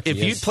didn't know See, Rookie if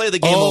you is. play the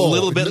game a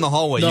little bit in the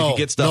hallway, you could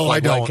get stuff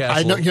like I don't. White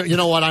Castle. You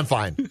know what? I'm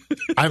fine.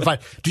 I'm fine.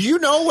 Do you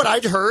know what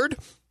I heard?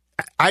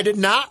 I did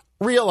not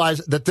realize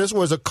that this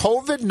was a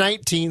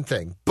COVID-19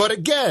 thing. But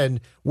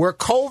again, where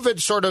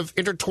COVID sort of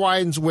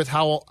intertwines with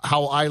how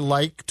I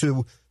like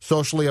to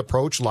socially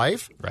approach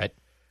life. Right.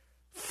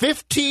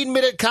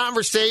 15-minute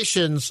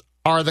conversations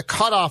are the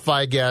cutoff,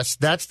 I guess.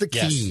 That's the key.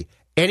 Yes.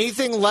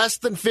 Anything less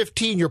than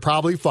 15, you're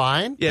probably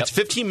fine. Yeah, it's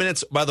 15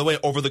 minutes, by the way,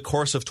 over the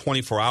course of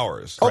 24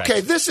 hours.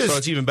 Okay, this is... So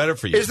it's even better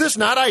for you. Is this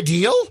not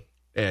ideal?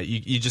 Yeah,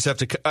 you just have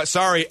to...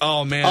 sorry,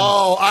 oh, man.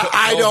 Oh,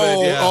 I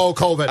know. Yeah. Oh,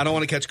 COVID. I don't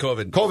want to catch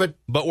COVID. COVID.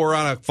 But we're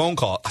on a phone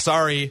call.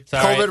 Sorry.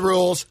 COVID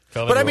rules.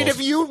 COVID but I mean,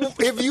 rules.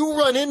 if you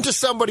run into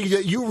somebody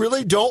that you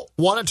really don't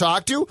want to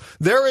talk to,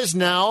 there is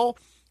now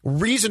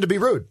reason to be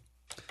rude.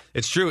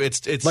 It's true.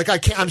 It's like I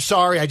can't. I'm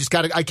sorry. I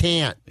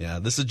can't. Yeah,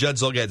 this is Judd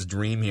Zolgad's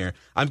dream here.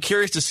 I'm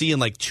curious to see in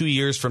like 2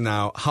 years from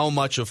now how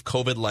much of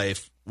COVID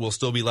life will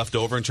still be left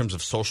over in terms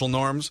of social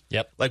norms.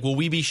 Yep. Like, will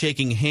we be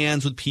shaking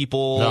hands with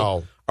people?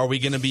 No. Are we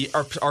going to be?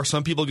 Are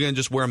some people going to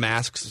just wear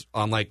masks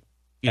on like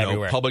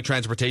Everywhere. Public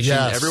transportation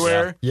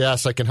everywhere.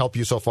 Yes, I can help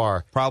you so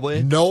far.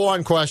 Probably. No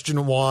on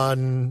question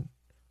one.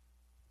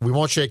 We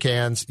won't shake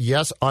hands.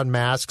 Yes on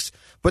masks.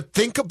 But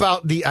think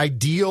about the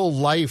ideal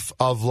life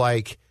of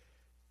like,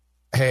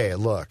 hey,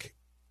 look,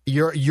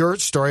 your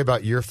story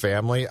about your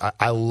family,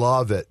 I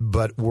love it,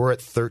 but we're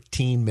at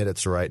 13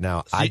 minutes right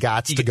now. So I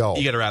got to go.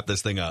 You got to wrap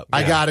this thing up.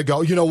 I got to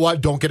go. You know what?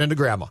 Don't get into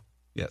grandma.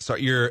 Yeah, so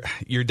your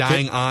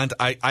dying aunt.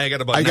 I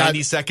got about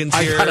 90 seconds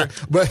here.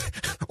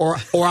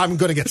 Or I'm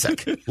going to get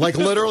sick. Like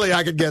literally,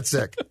 I could get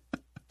sick.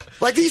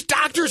 Like these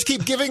doctors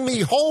keep giving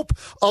me hope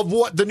of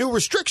what the new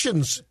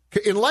restrictions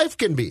in life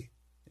can be.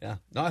 Yeah,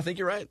 no, I think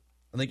you're right.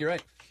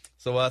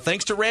 So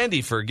thanks to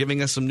Randy for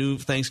giving us some new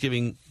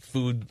Thanksgiving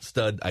food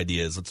stud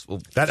ideas.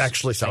 That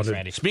actually sounded. Thanks,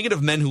 Randy. Speaking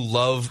of men who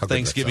love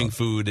Thanksgiving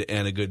food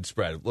and a good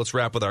spread, let's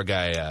wrap with our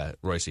guy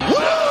Royce.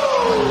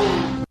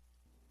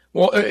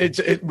 Well,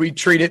 we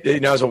treat it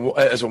as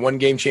a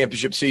one-game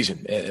championship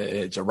season.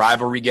 It's a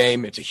rivalry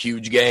game. It's a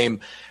huge game.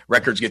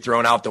 Records get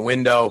thrown out the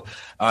window.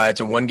 It's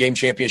a one-game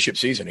championship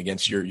season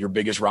against your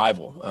biggest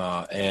rival,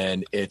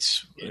 and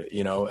it's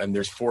and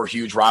there's 4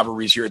 huge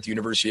rivalries here at the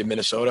University of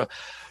Minnesota,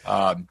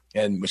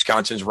 and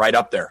Wisconsin's right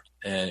up there.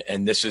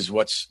 And this is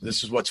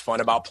what's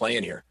fun about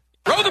playing here.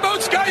 Row the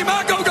boat, Scotty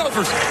Mock, go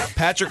Gophers!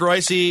 Patrick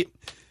Royce.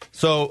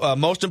 So,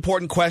 most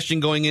important question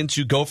going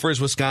into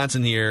Gophers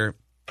Wisconsin here.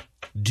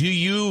 Do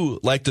you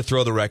like to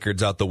throw the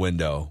records out the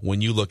window when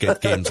you look at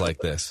games like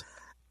this?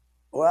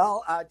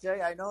 Well, I tell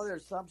you, I know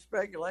there's some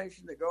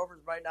speculation the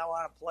Gophers might not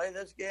want to play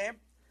this game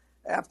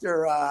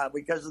after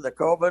because of the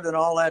COVID and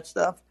all that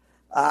stuff,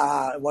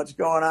 what's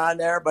going on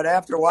there. But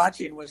after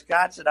watching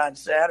Wisconsin on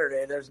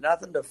Saturday, there's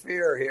nothing to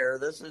fear here.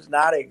 This is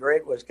not a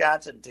great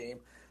Wisconsin team.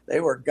 They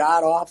were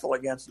god-awful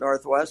against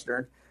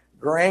Northwestern.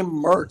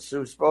 Graham Mertz,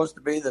 who's supposed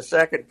to be the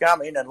second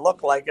coming and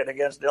looked like it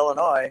against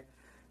Illinois,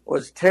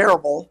 was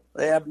terrible.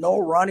 They have no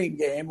running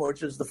game,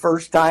 which is the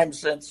first time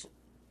since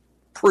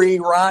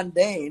pre-Ron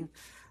Dane.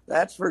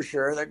 That's for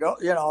sure.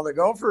 The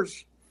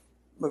Gophers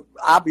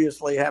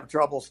obviously have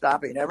trouble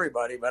stopping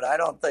everybody, but I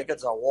don't think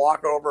it's a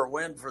walkover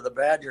win for the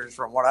Badgers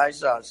from what I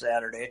saw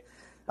Saturday.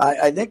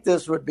 I think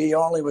this would be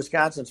only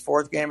Wisconsin's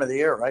 4th game of the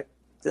year, right?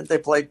 Didn't they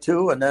play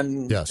 2 and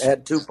then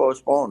had 2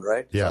 postponed,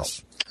 right?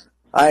 Yes.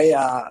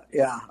 So,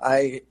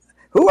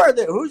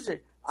 who's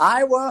it?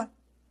 Iowa,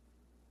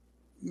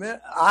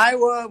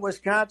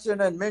 Wisconsin,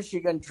 and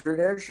Michigan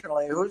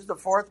traditionally. Who's the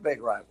 4th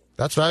big rival?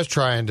 That's what I was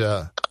trying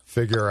to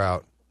figure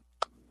out.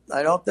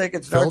 I don't think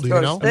it's Phil,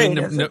 North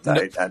Dakota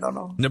State. I don't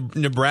know.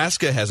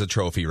 Nebraska has a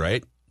trophy,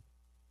 right?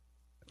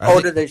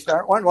 Did they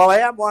start one? Well,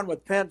 they have one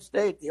with Penn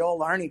State, the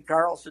old Arnie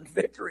Carlson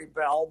victory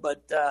bell,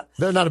 but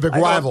they're not a big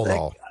rival,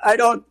 though. I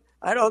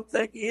don't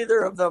think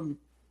either of them,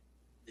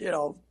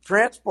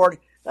 transporting.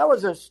 That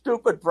was a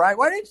stupid prize.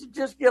 Why didn't you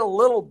just get a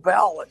little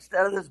bell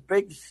instead of this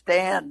big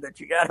stand that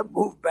you got to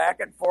move back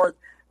and forth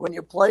when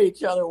you play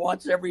each other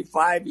once every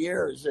 5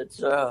 years? It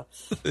is a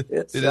pain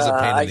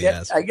in the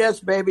ass. I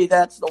guess maybe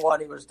that's the one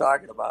he was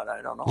talking about.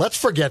 I don't know. Let's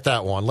forget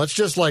that one. Let's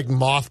just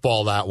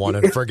mothball that one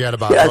and forget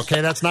about it.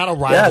 Okay, that's not a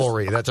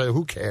rivalry. Yes.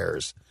 Who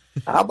cares?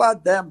 How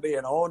about them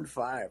being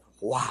 0-5?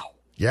 Wow.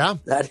 Yeah,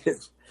 that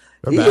is.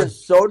 He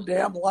is so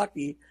damn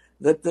lucky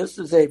that this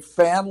is a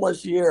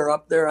fanless year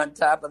up there on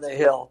top of the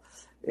hill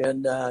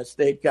in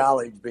State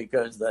College,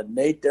 because the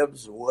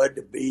natives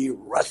would be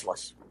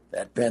restless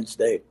at Penn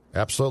State.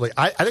 Absolutely.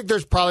 I think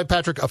there's probably,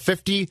 Patrick, a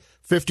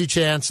 50-50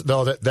 chance,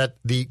 though, that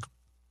the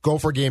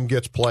Gopher game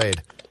gets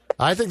played.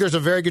 I think there's a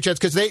very good chance,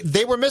 because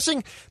they were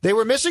missing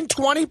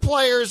 20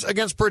 players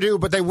against Purdue,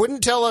 but they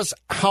wouldn't tell us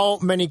how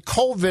many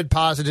COVID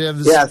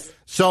positives. Yes.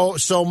 So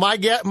my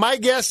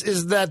guess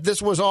is that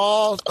this was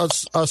all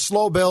a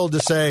slow build to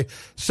say,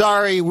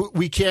 sorry,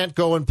 we can't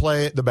go and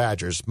play the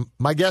Badgers.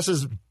 My guess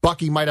is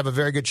Bucky might have a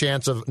very good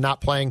chance of not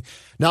playing.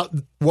 Now,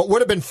 what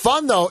would have been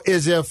fun, though,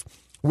 is if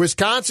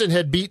Wisconsin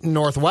had beaten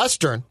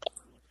Northwestern,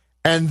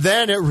 and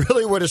then it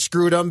really would have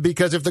screwed them,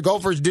 because if the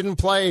Gophers didn't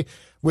play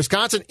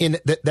Wisconsin in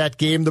that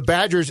game, the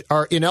Badgers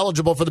are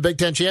ineligible for the Big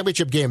Ten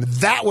championship game.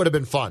 That would have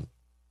been fun.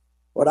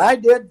 What I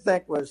did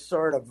think was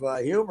sort of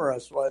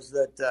humorous was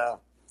that,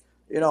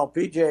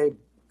 PJ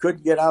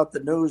couldn't get out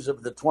the news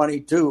of the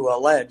 22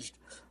 alleged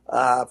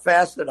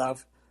fast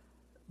enough.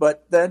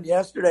 But then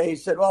yesterday he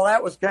said, well,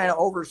 that was kind of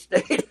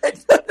overstated.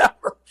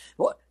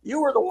 Well,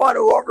 you were the one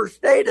who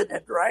overstated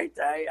it, right?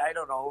 I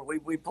don't know.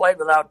 We played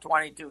without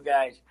 22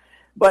 guys.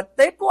 But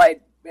they played,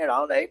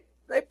 they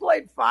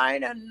played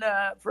fine, and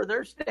for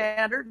their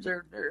standards,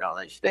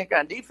 they stink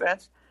on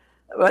defense.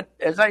 But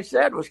as I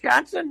said,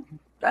 Wisconsin,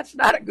 that's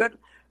not a good.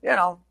 They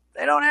don't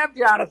have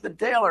Jonathan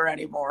Taylor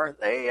anymore.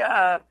 They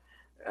got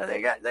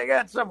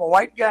some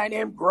white guy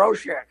named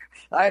Groshek,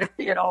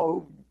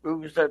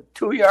 who's a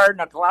 2-yard in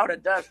a cloud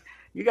of dust.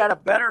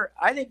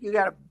 I think you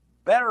got a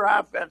better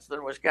offense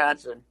than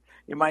Wisconsin.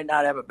 You might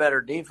not have a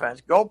better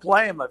defense. Go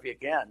play them if you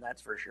can.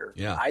 That's for sure.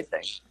 Yeah, I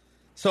think.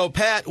 So,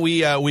 Pat,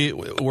 we're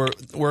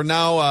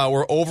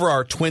over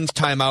our Twins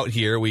timeout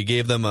here. We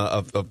gave them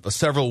a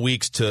several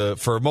weeks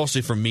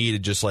mostly for me to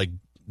just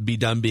be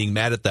done being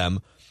mad at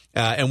them.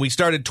 And we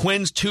started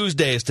Twins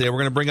Tuesdays today. We're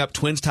going to bring up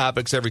Twins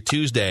topics every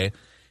Tuesday.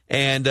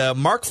 And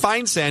Mark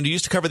Feinsand, who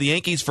used to cover the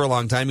Yankees for a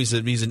long time, he's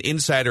an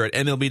insider at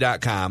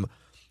MLB.com.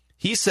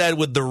 He said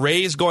with the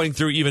Rays going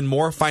through even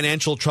more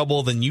financial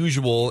trouble than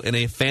usual in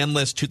a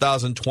fanless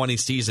 2020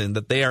 season,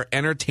 that they are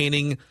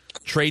entertaining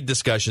trade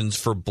discussions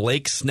for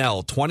Blake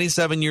Snell,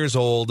 27 years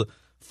old,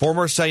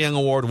 former Cy Young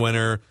Award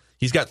winner.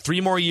 He's got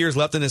 3 more years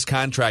left in his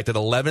contract at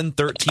 $11,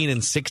 $13,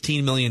 and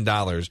 $16 million.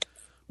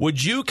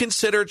 Would you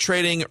consider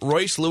trading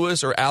Royce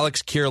Lewis or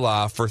Alex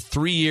Kirilloff for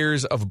 3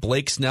 years of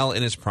Blake Snell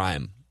in his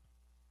prime?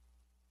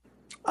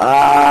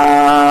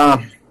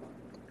 I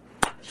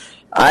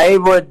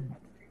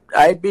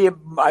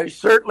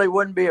certainly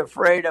wouldn't be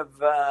afraid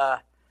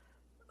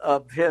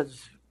of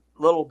his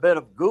little bit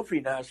of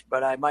goofiness,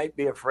 but I might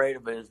be afraid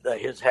of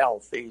his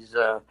health. He's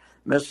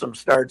missed some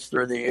starts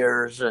through the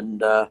years,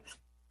 and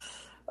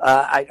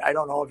I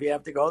don't know if you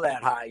have to go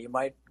that high. You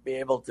might be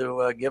able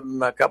to give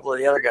him a couple of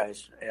the other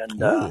guys,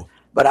 and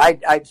but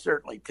I'd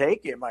certainly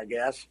take him. I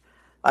guess.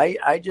 I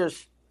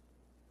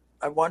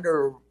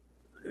wonder.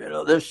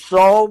 There's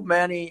so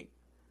many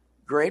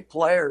great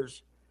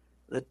players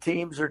that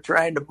teams are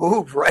trying to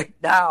move right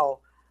now.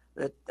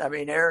 That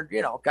Aaron,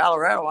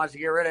 Colorado wants to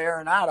get rid of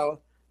Arenado.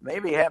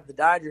 Maybe have the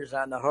Dodgers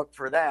on the hook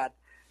for that.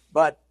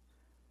 But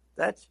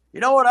that's,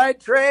 what I'd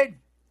trade?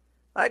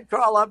 I'd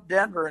call up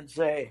Denver and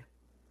say,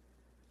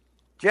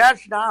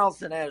 Josh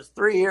Donaldson has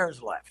 3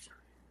 years left.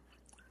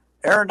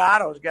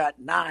 Arenado's got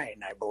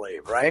 9, I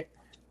believe, right?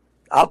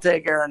 I'll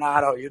take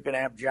Arenado. You can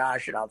have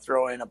Josh, and I'll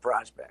throw in a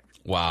prospect.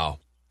 Wow.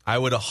 I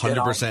would 100% do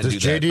that.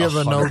 Does JD have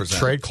a no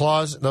trade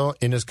clause, though,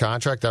 in his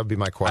contract? That would be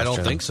my question. I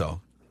don't think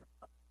so.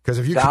 Because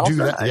if you could do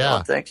that, I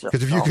don't think so.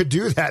 Because if you could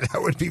do that,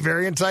 that would be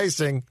very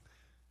enticing.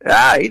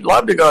 Yeah, he'd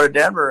love to go to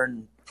Denver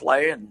and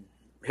play and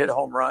hit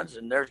home runs.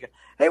 And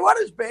hey,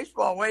 what is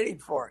baseball waiting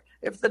for?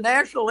 If the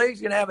National League's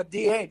going to have a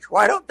DH,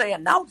 why don't they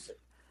announce it?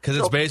 Because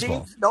it's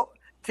baseball.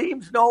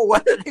 Teams know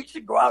whether they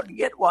should go out and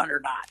get one or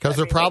not. Because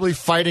they're probably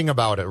fighting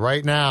about it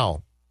right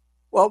now.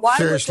 Well, why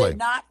Seriously. would they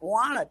not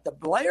want it? The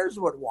players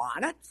would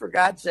want it, for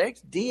God's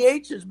sakes.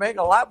 DHs make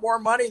a lot more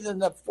money than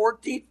the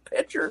 14th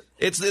pitcher.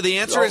 The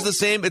answer is the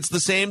same. It's the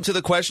same to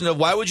the question of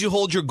why would you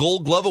hold your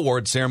Gold Glove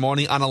Award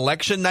ceremony on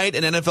election night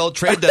and NFL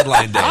trade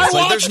deadline day? I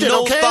watched it,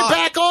 okay?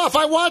 Back off.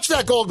 I watched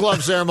that Gold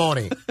Glove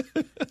ceremony.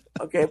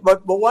 Okay,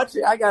 but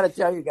I got to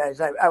tell you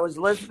guys, I was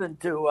listening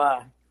to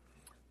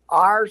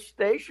our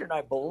station,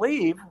 I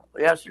believe,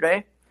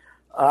 yesterday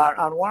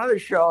on one of the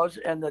shows,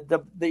 and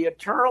the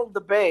eternal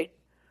debate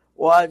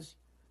was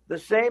the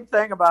same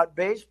thing about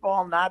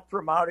baseball not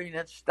promoting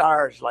its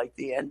stars like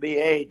the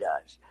NBA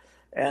does.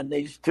 And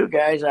these two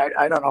guys,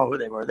 I don't know who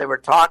they were. They were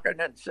talking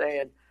and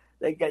saying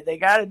they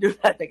got to do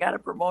that. They got to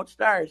promote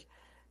stars.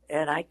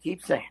 And I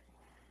keep saying,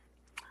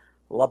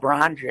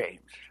 LeBron James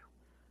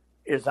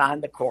is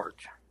on the court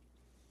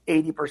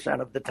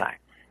 80% of the time.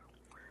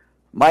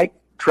 Mike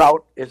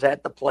Trout is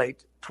at the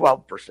plate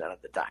 12%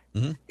 of the time.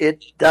 Mm-hmm.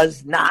 It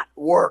does not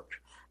work.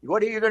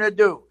 What are you going to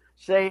do?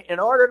 Say, in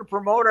order to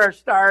promote our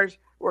stars,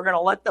 we're going to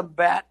let them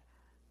bat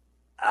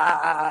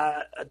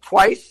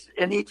twice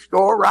in each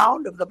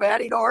go-around of the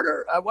batting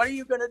order? What are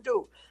you going to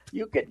do?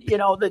 You can,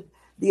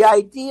 the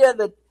idea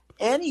that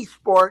any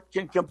sport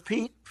can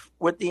compete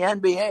with the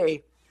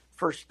NBA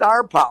for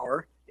star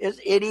power is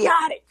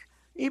idiotic.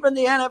 Even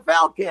the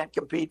NFL can't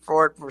compete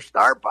for it for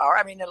star power.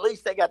 I mean, at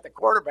least they got the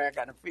quarterback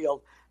on the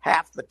field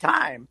half the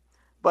time.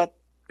 But,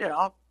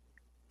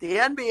 the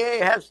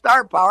NBA has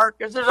star power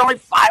because there's only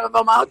 5 of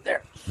them out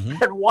there.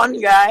 Mm-hmm. And one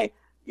guy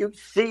you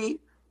see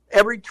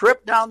every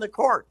trip down the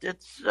court.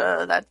 It's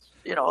that's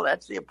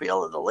the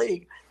appeal of the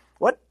league.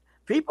 What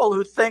people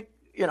who think,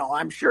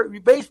 I'm sure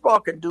baseball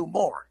can do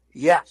more.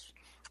 Yes.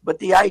 But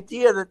the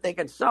idea that they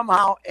can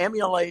somehow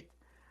emulate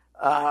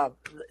the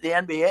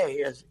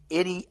NBA is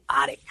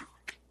idiotic.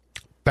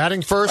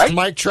 Batting first, right?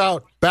 Mike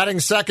Trout. Batting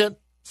second,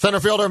 center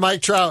fielder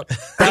Mike Trout.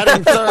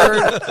 Batting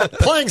third,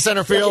 playing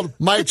center field,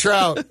 Mike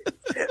Trout.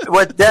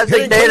 With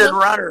designated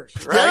runners,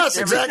 right? Yes,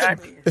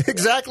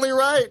 exactly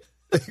right.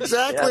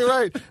 Exactly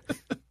right.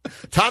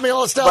 Tommy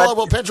LaStella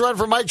will pinch run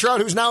for Mike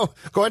Trout, who's now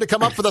going to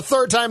come up for the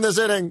 3rd time this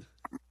inning.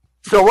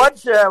 So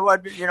what's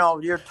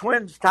your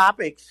Twins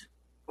topics?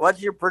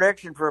 What's your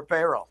prediction for a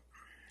payroll?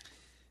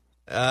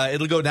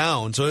 It'll go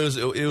down. So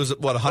it was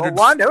what 100.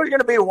 It was going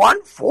to be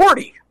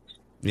 140.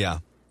 Yeah.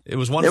 It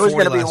was 140 It was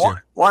going to be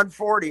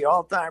 140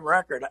 all-time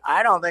record.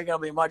 I don't think it'll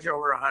be much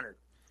over 100.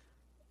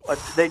 But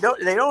they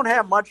don't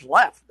have much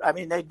left. I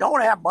mean, they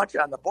don't have much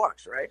on the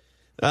books, right?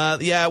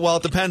 Yeah, well,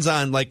 it depends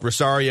on,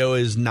 Rosario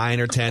is 9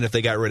 or 10 if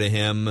they got rid of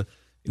him.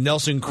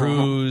 Nelson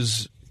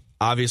Cruz,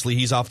 obviously,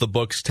 he's off the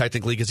books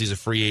technically because he's a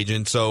free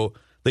agent. So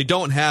they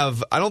don't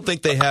have – I don't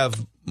think they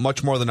have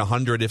much more than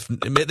 100.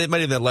 They might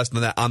even have less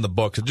than that on the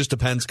books. It just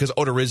depends because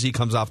Odorizzi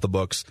comes off the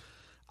books.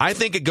 I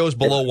think it goes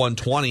below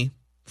 120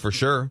 for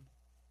sure.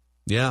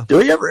 Yeah.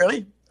 Do you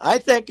really? I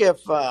think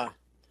I'll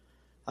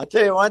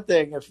tell you one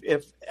thing.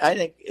 If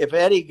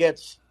Eddie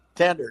gets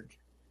tendered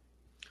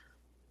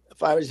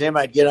if I was him,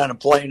 I'd get on a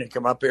plane and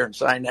come up here and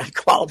sign that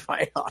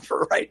qualifying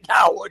offer right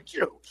now, would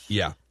you?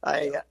 Yeah.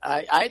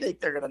 I think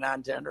they're going to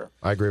non-tender.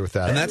 I agree with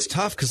that. And that's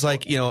tough because,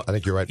 like, you know, I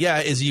think you're right. Yeah,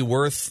 is he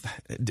worth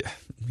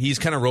 – he's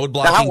kind of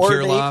roadblocking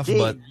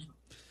Kirilloff,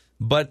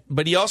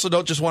 but you also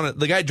don't just want to –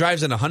 the guy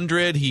drives in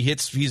 100. He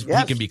hits – he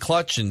can be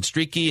clutch and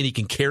streaky, and he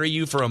can carry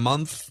you for a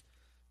month.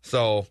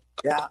 So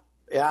 –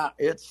 Yeah,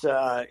 it's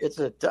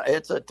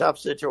a tough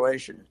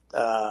situation.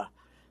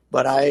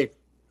 But I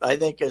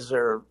think as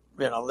they're –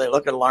 you know, they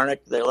look at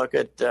Larnach, they look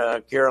at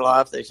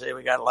Kirilloff, they say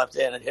we got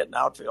left-handed hitting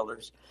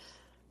outfielders.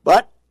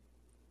 But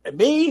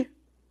me,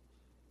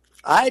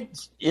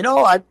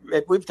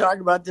 we've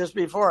talked about this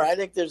before. I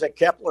think there's a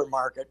Kepler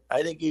market.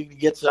 I think you can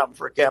get something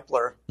for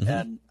Kepler,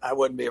 and I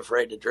wouldn't be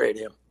afraid to trade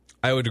him.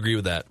 I would agree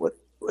with that. With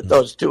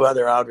those two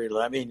other outfielders.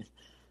 I mean,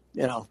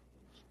 you know,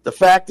 the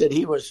fact that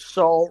he was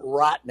so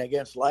rotten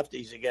against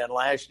lefties again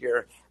last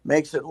year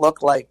makes it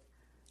look like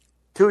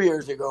 2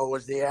 years ago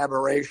was the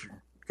aberration,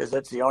 because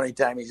that's the only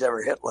time he's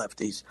ever hit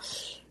lefties.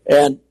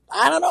 And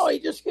I don't know, he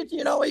just gets,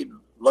 you know, he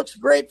looks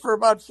great for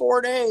about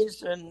 4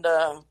 days, and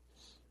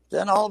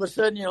then all of a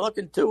sudden you look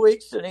in 2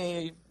 weeks and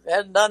he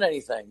hasn't done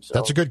anything. So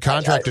that's a good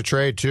contract to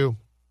trade, too.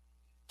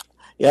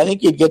 Yeah, I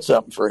think you'd get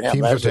something for him.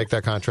 Teams would take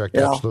that contract,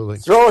 absolutely.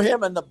 Throw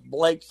him in the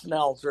Blake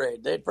Snell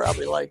trade. They'd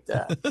probably like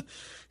that.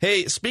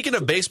 Hey, speaking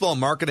of baseball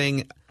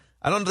marketing,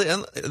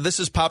 this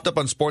has popped up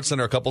on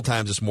SportsCenter a couple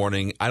times this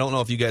morning. I don't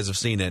know if you guys have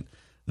seen it.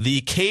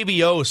 The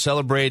KBO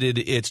celebrated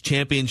its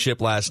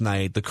championship last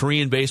night, the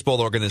Korean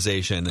Baseball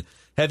Organization.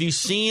 Have you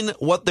seen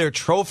what their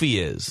trophy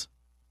is?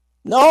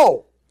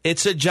 No.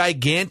 It's a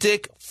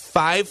gigantic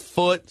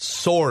 5-foot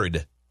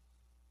sword.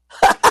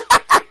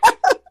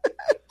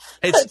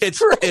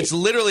 It's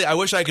literally, I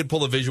wish I could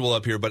pull a visual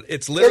up here, but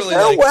it's literally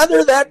is their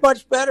weather that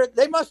much better?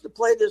 They must have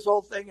played this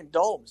whole thing in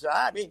domes.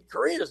 I mean,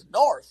 Korea's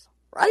north,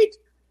 right?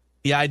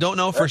 Yeah, I don't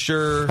know for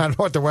sure. I don't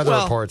know what the weather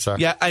reports are.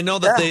 Yeah, I know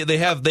that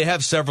they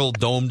have several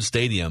domed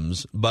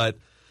stadiums, but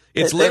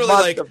it's they literally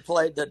must like have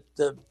played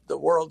the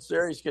World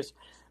Series, because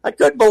I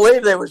couldn't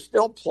believe they were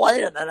still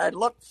playing. And I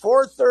looked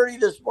 4:30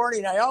 this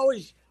morning. I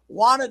always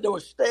wanted to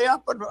stay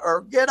up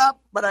or get up,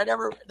 but I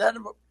never.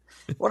 Then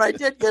when I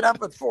did get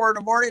up at 4 in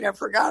the morning, I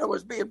forgot it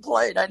was being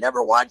played. I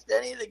never watched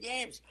any of the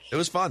games. It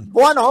was fun.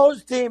 One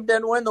hose team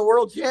didn't win the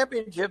World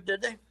Championship,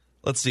 did they?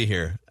 Let's see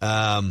here.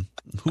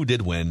 Who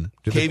did win?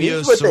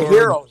 KBO with the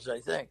Heroes, I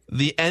think.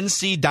 The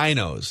NC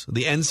Dinos.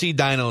 The NC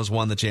Dinos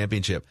won the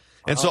championship.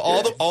 And so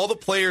all the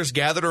players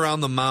gathered around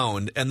the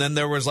mound, and then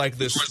there was like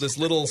this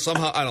little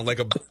somehow, I don't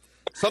know,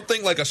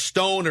 something like a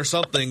stone or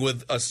something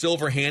with a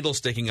silver handle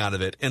sticking out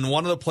of it. And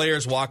one of the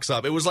players walks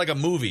up. It was like a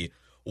movie.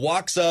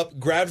 Walks up,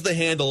 grabs the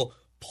handle,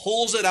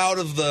 pulls it out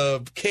of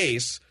the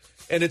case,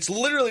 and it's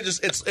literally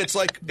just it's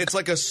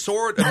like a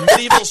sword, a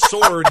medieval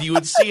sword you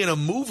would see in a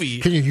movie.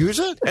 Can you use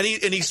it? And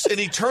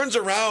he turns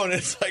around and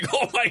it's like,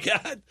 oh my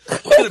god,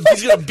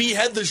 he's gonna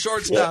behead the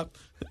shortstop.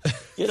 Yeah.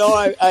 You know,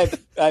 I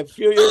a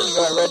few years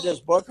ago I read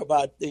this book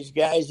about these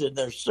guys in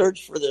their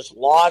search for this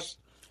lost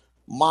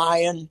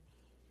Mayan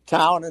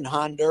town in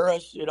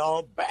Honduras. You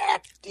know,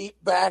 deep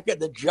back in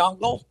the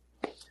jungle.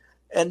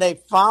 And they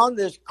found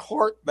this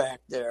court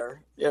back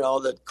there, you know,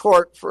 the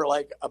court for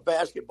like a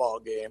basketball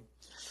game.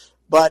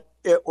 But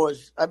it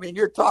was, I mean,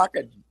 you're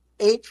talking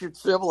ancient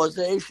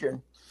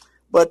civilization,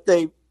 but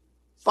they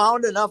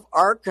found enough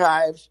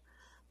archives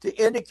to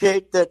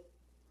indicate that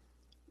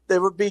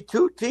there would be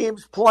two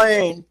teams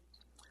playing,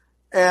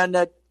 and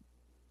that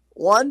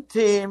one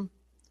team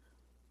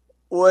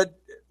would,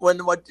 when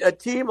a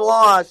team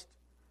lost,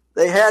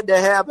 they had to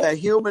have a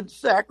human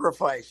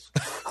sacrifice.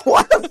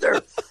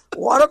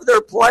 One of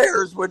their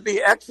players would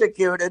be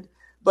executed,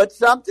 but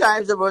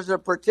sometimes it was a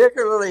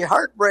particularly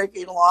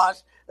heartbreaking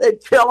loss. They'd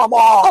kill them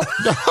all.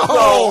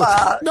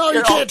 No,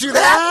 you can't do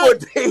that.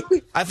 Would be.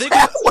 I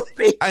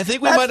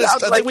think we might have.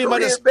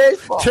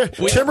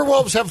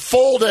 Timberwolves have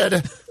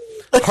folded.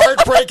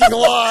 Heartbreaking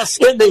loss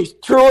in the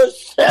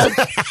truest sense.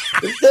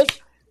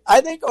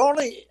 I think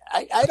only.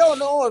 I don't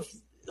know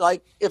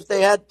if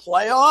they had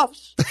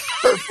playoffs.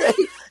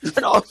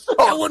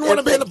 I wouldn't want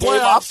to be in the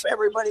playoffs.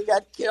 Everybody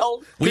got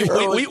killed.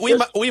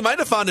 We might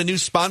have found a new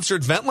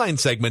sponsored Ventline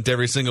segment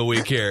every single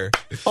week here.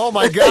 Oh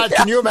my God!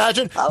 Can you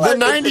imagine the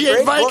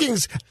 '98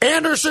 Vikings?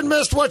 Anderson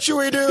missed. What should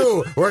we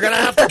do? We're gonna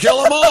have to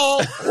kill them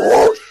all.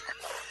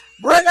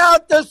 Bring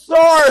out the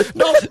sword.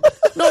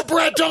 No,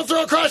 Brett, don't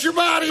throw across your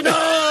body.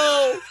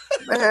 No.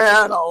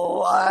 Man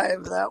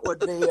alive, that would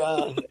be.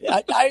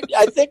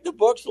 I think the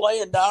book's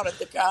laying down at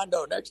the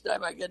condo. Next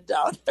time I get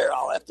down there,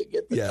 I'll have to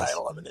get the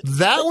title of it. It's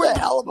a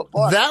hell of a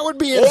book. That would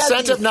be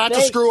incentive not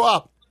to screw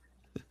up.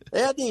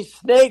 They had these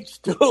snakes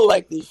too,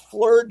 like these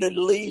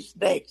fleur-de-lis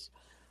snakes.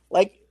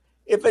 Like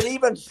if it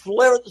even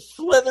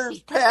slithers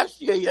past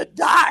you, you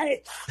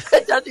die.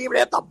 It doesn't even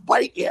have to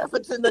bite you. If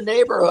it's in the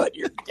neighborhood,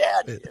 you're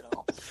dead. You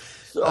know.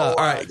 So all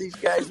right. These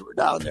guys were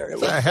down there.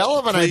 It's a hell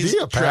of an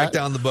idea, Pat. Track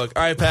down the book.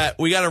 All right, Pat,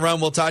 we got to run.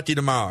 We'll talk to you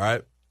tomorrow, all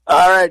right?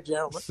 All right,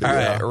 gentlemen. All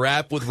right,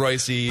 wrap with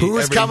Royce.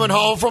 Who's coming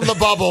home from the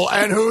bubble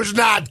and who's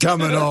not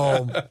coming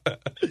home?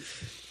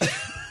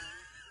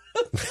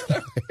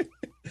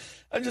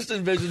 I'm just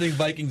envisioning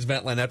Vikings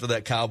vent line after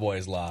that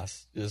Cowboys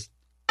loss. Just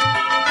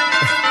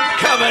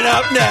coming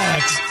up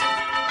next.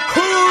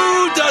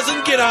 Who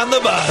doesn't get on the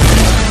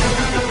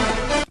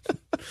bus?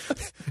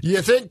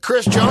 You think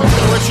Chris Jones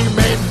wish he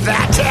made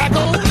that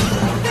tackle?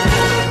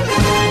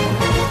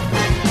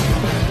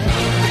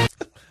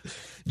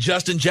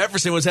 Justin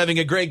Jefferson was having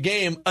a great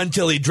game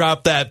until he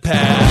dropped that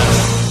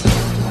pass.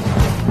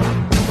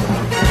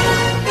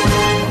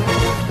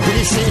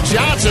 DC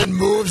Johnson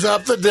moves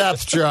up the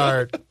depth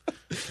chart.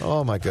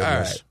 Oh, my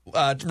goodness. All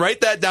right.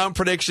 Write that down,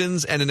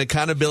 predictions, and an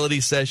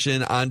accountability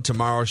session on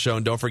tomorrow's show.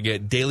 And don't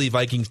forget, daily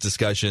Vikings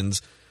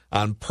discussions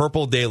on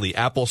Purple Daily,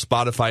 Apple,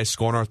 Spotify,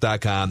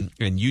 ScoreNorth.com,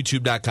 and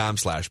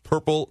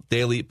YouTube.com/Purple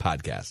Daily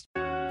Podcast.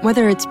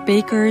 Whether it's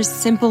Baker's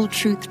Simple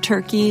Truth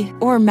Turkey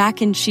or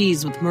mac and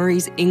cheese with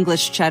Murray's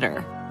English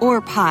Cheddar or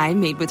pie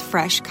made with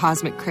fresh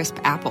Cosmic Crisp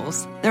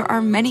apples, there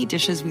are many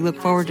dishes we look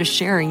forward to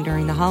sharing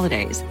during the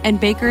holidays. And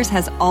Baker's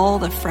has all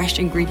the fresh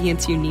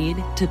ingredients you need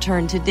to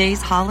turn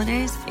today's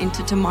holidays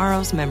into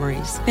tomorrow's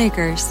memories.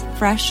 Baker's,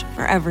 fresh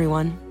for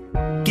everyone.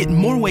 Get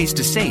more ways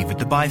to save at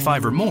the Buy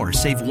 5 or More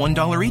Save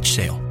 $1 each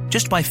sale.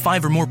 Just buy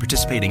 5 or more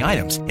participating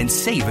items and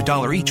save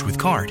 $1 each with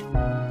card.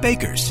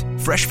 Baker's,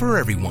 fresh for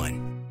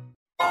everyone.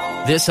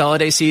 This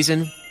holiday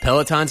season,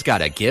 Peloton's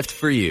got a gift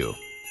for you.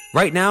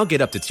 Right now,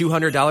 get up to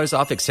 $200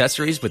 off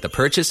accessories with the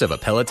purchase of a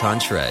Peloton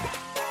Shred.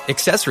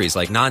 Accessories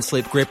like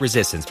non-slip grip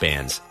resistance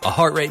bands, a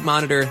heart rate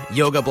monitor,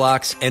 yoga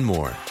blocks, and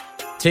more.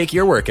 Take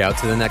your workout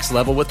to the next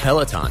level with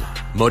Peloton.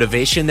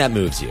 Motivation that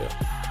moves you.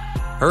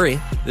 Hurry,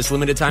 this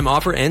limited time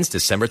offer ends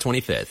December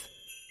 25th.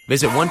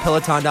 Visit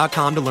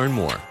onepeloton.com to learn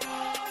more.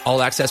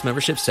 All access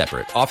membership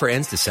separate. Offer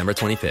ends December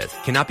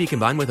 25th. Cannot be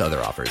combined with other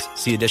offers.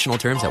 See additional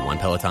terms at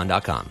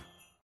onepeloton.com.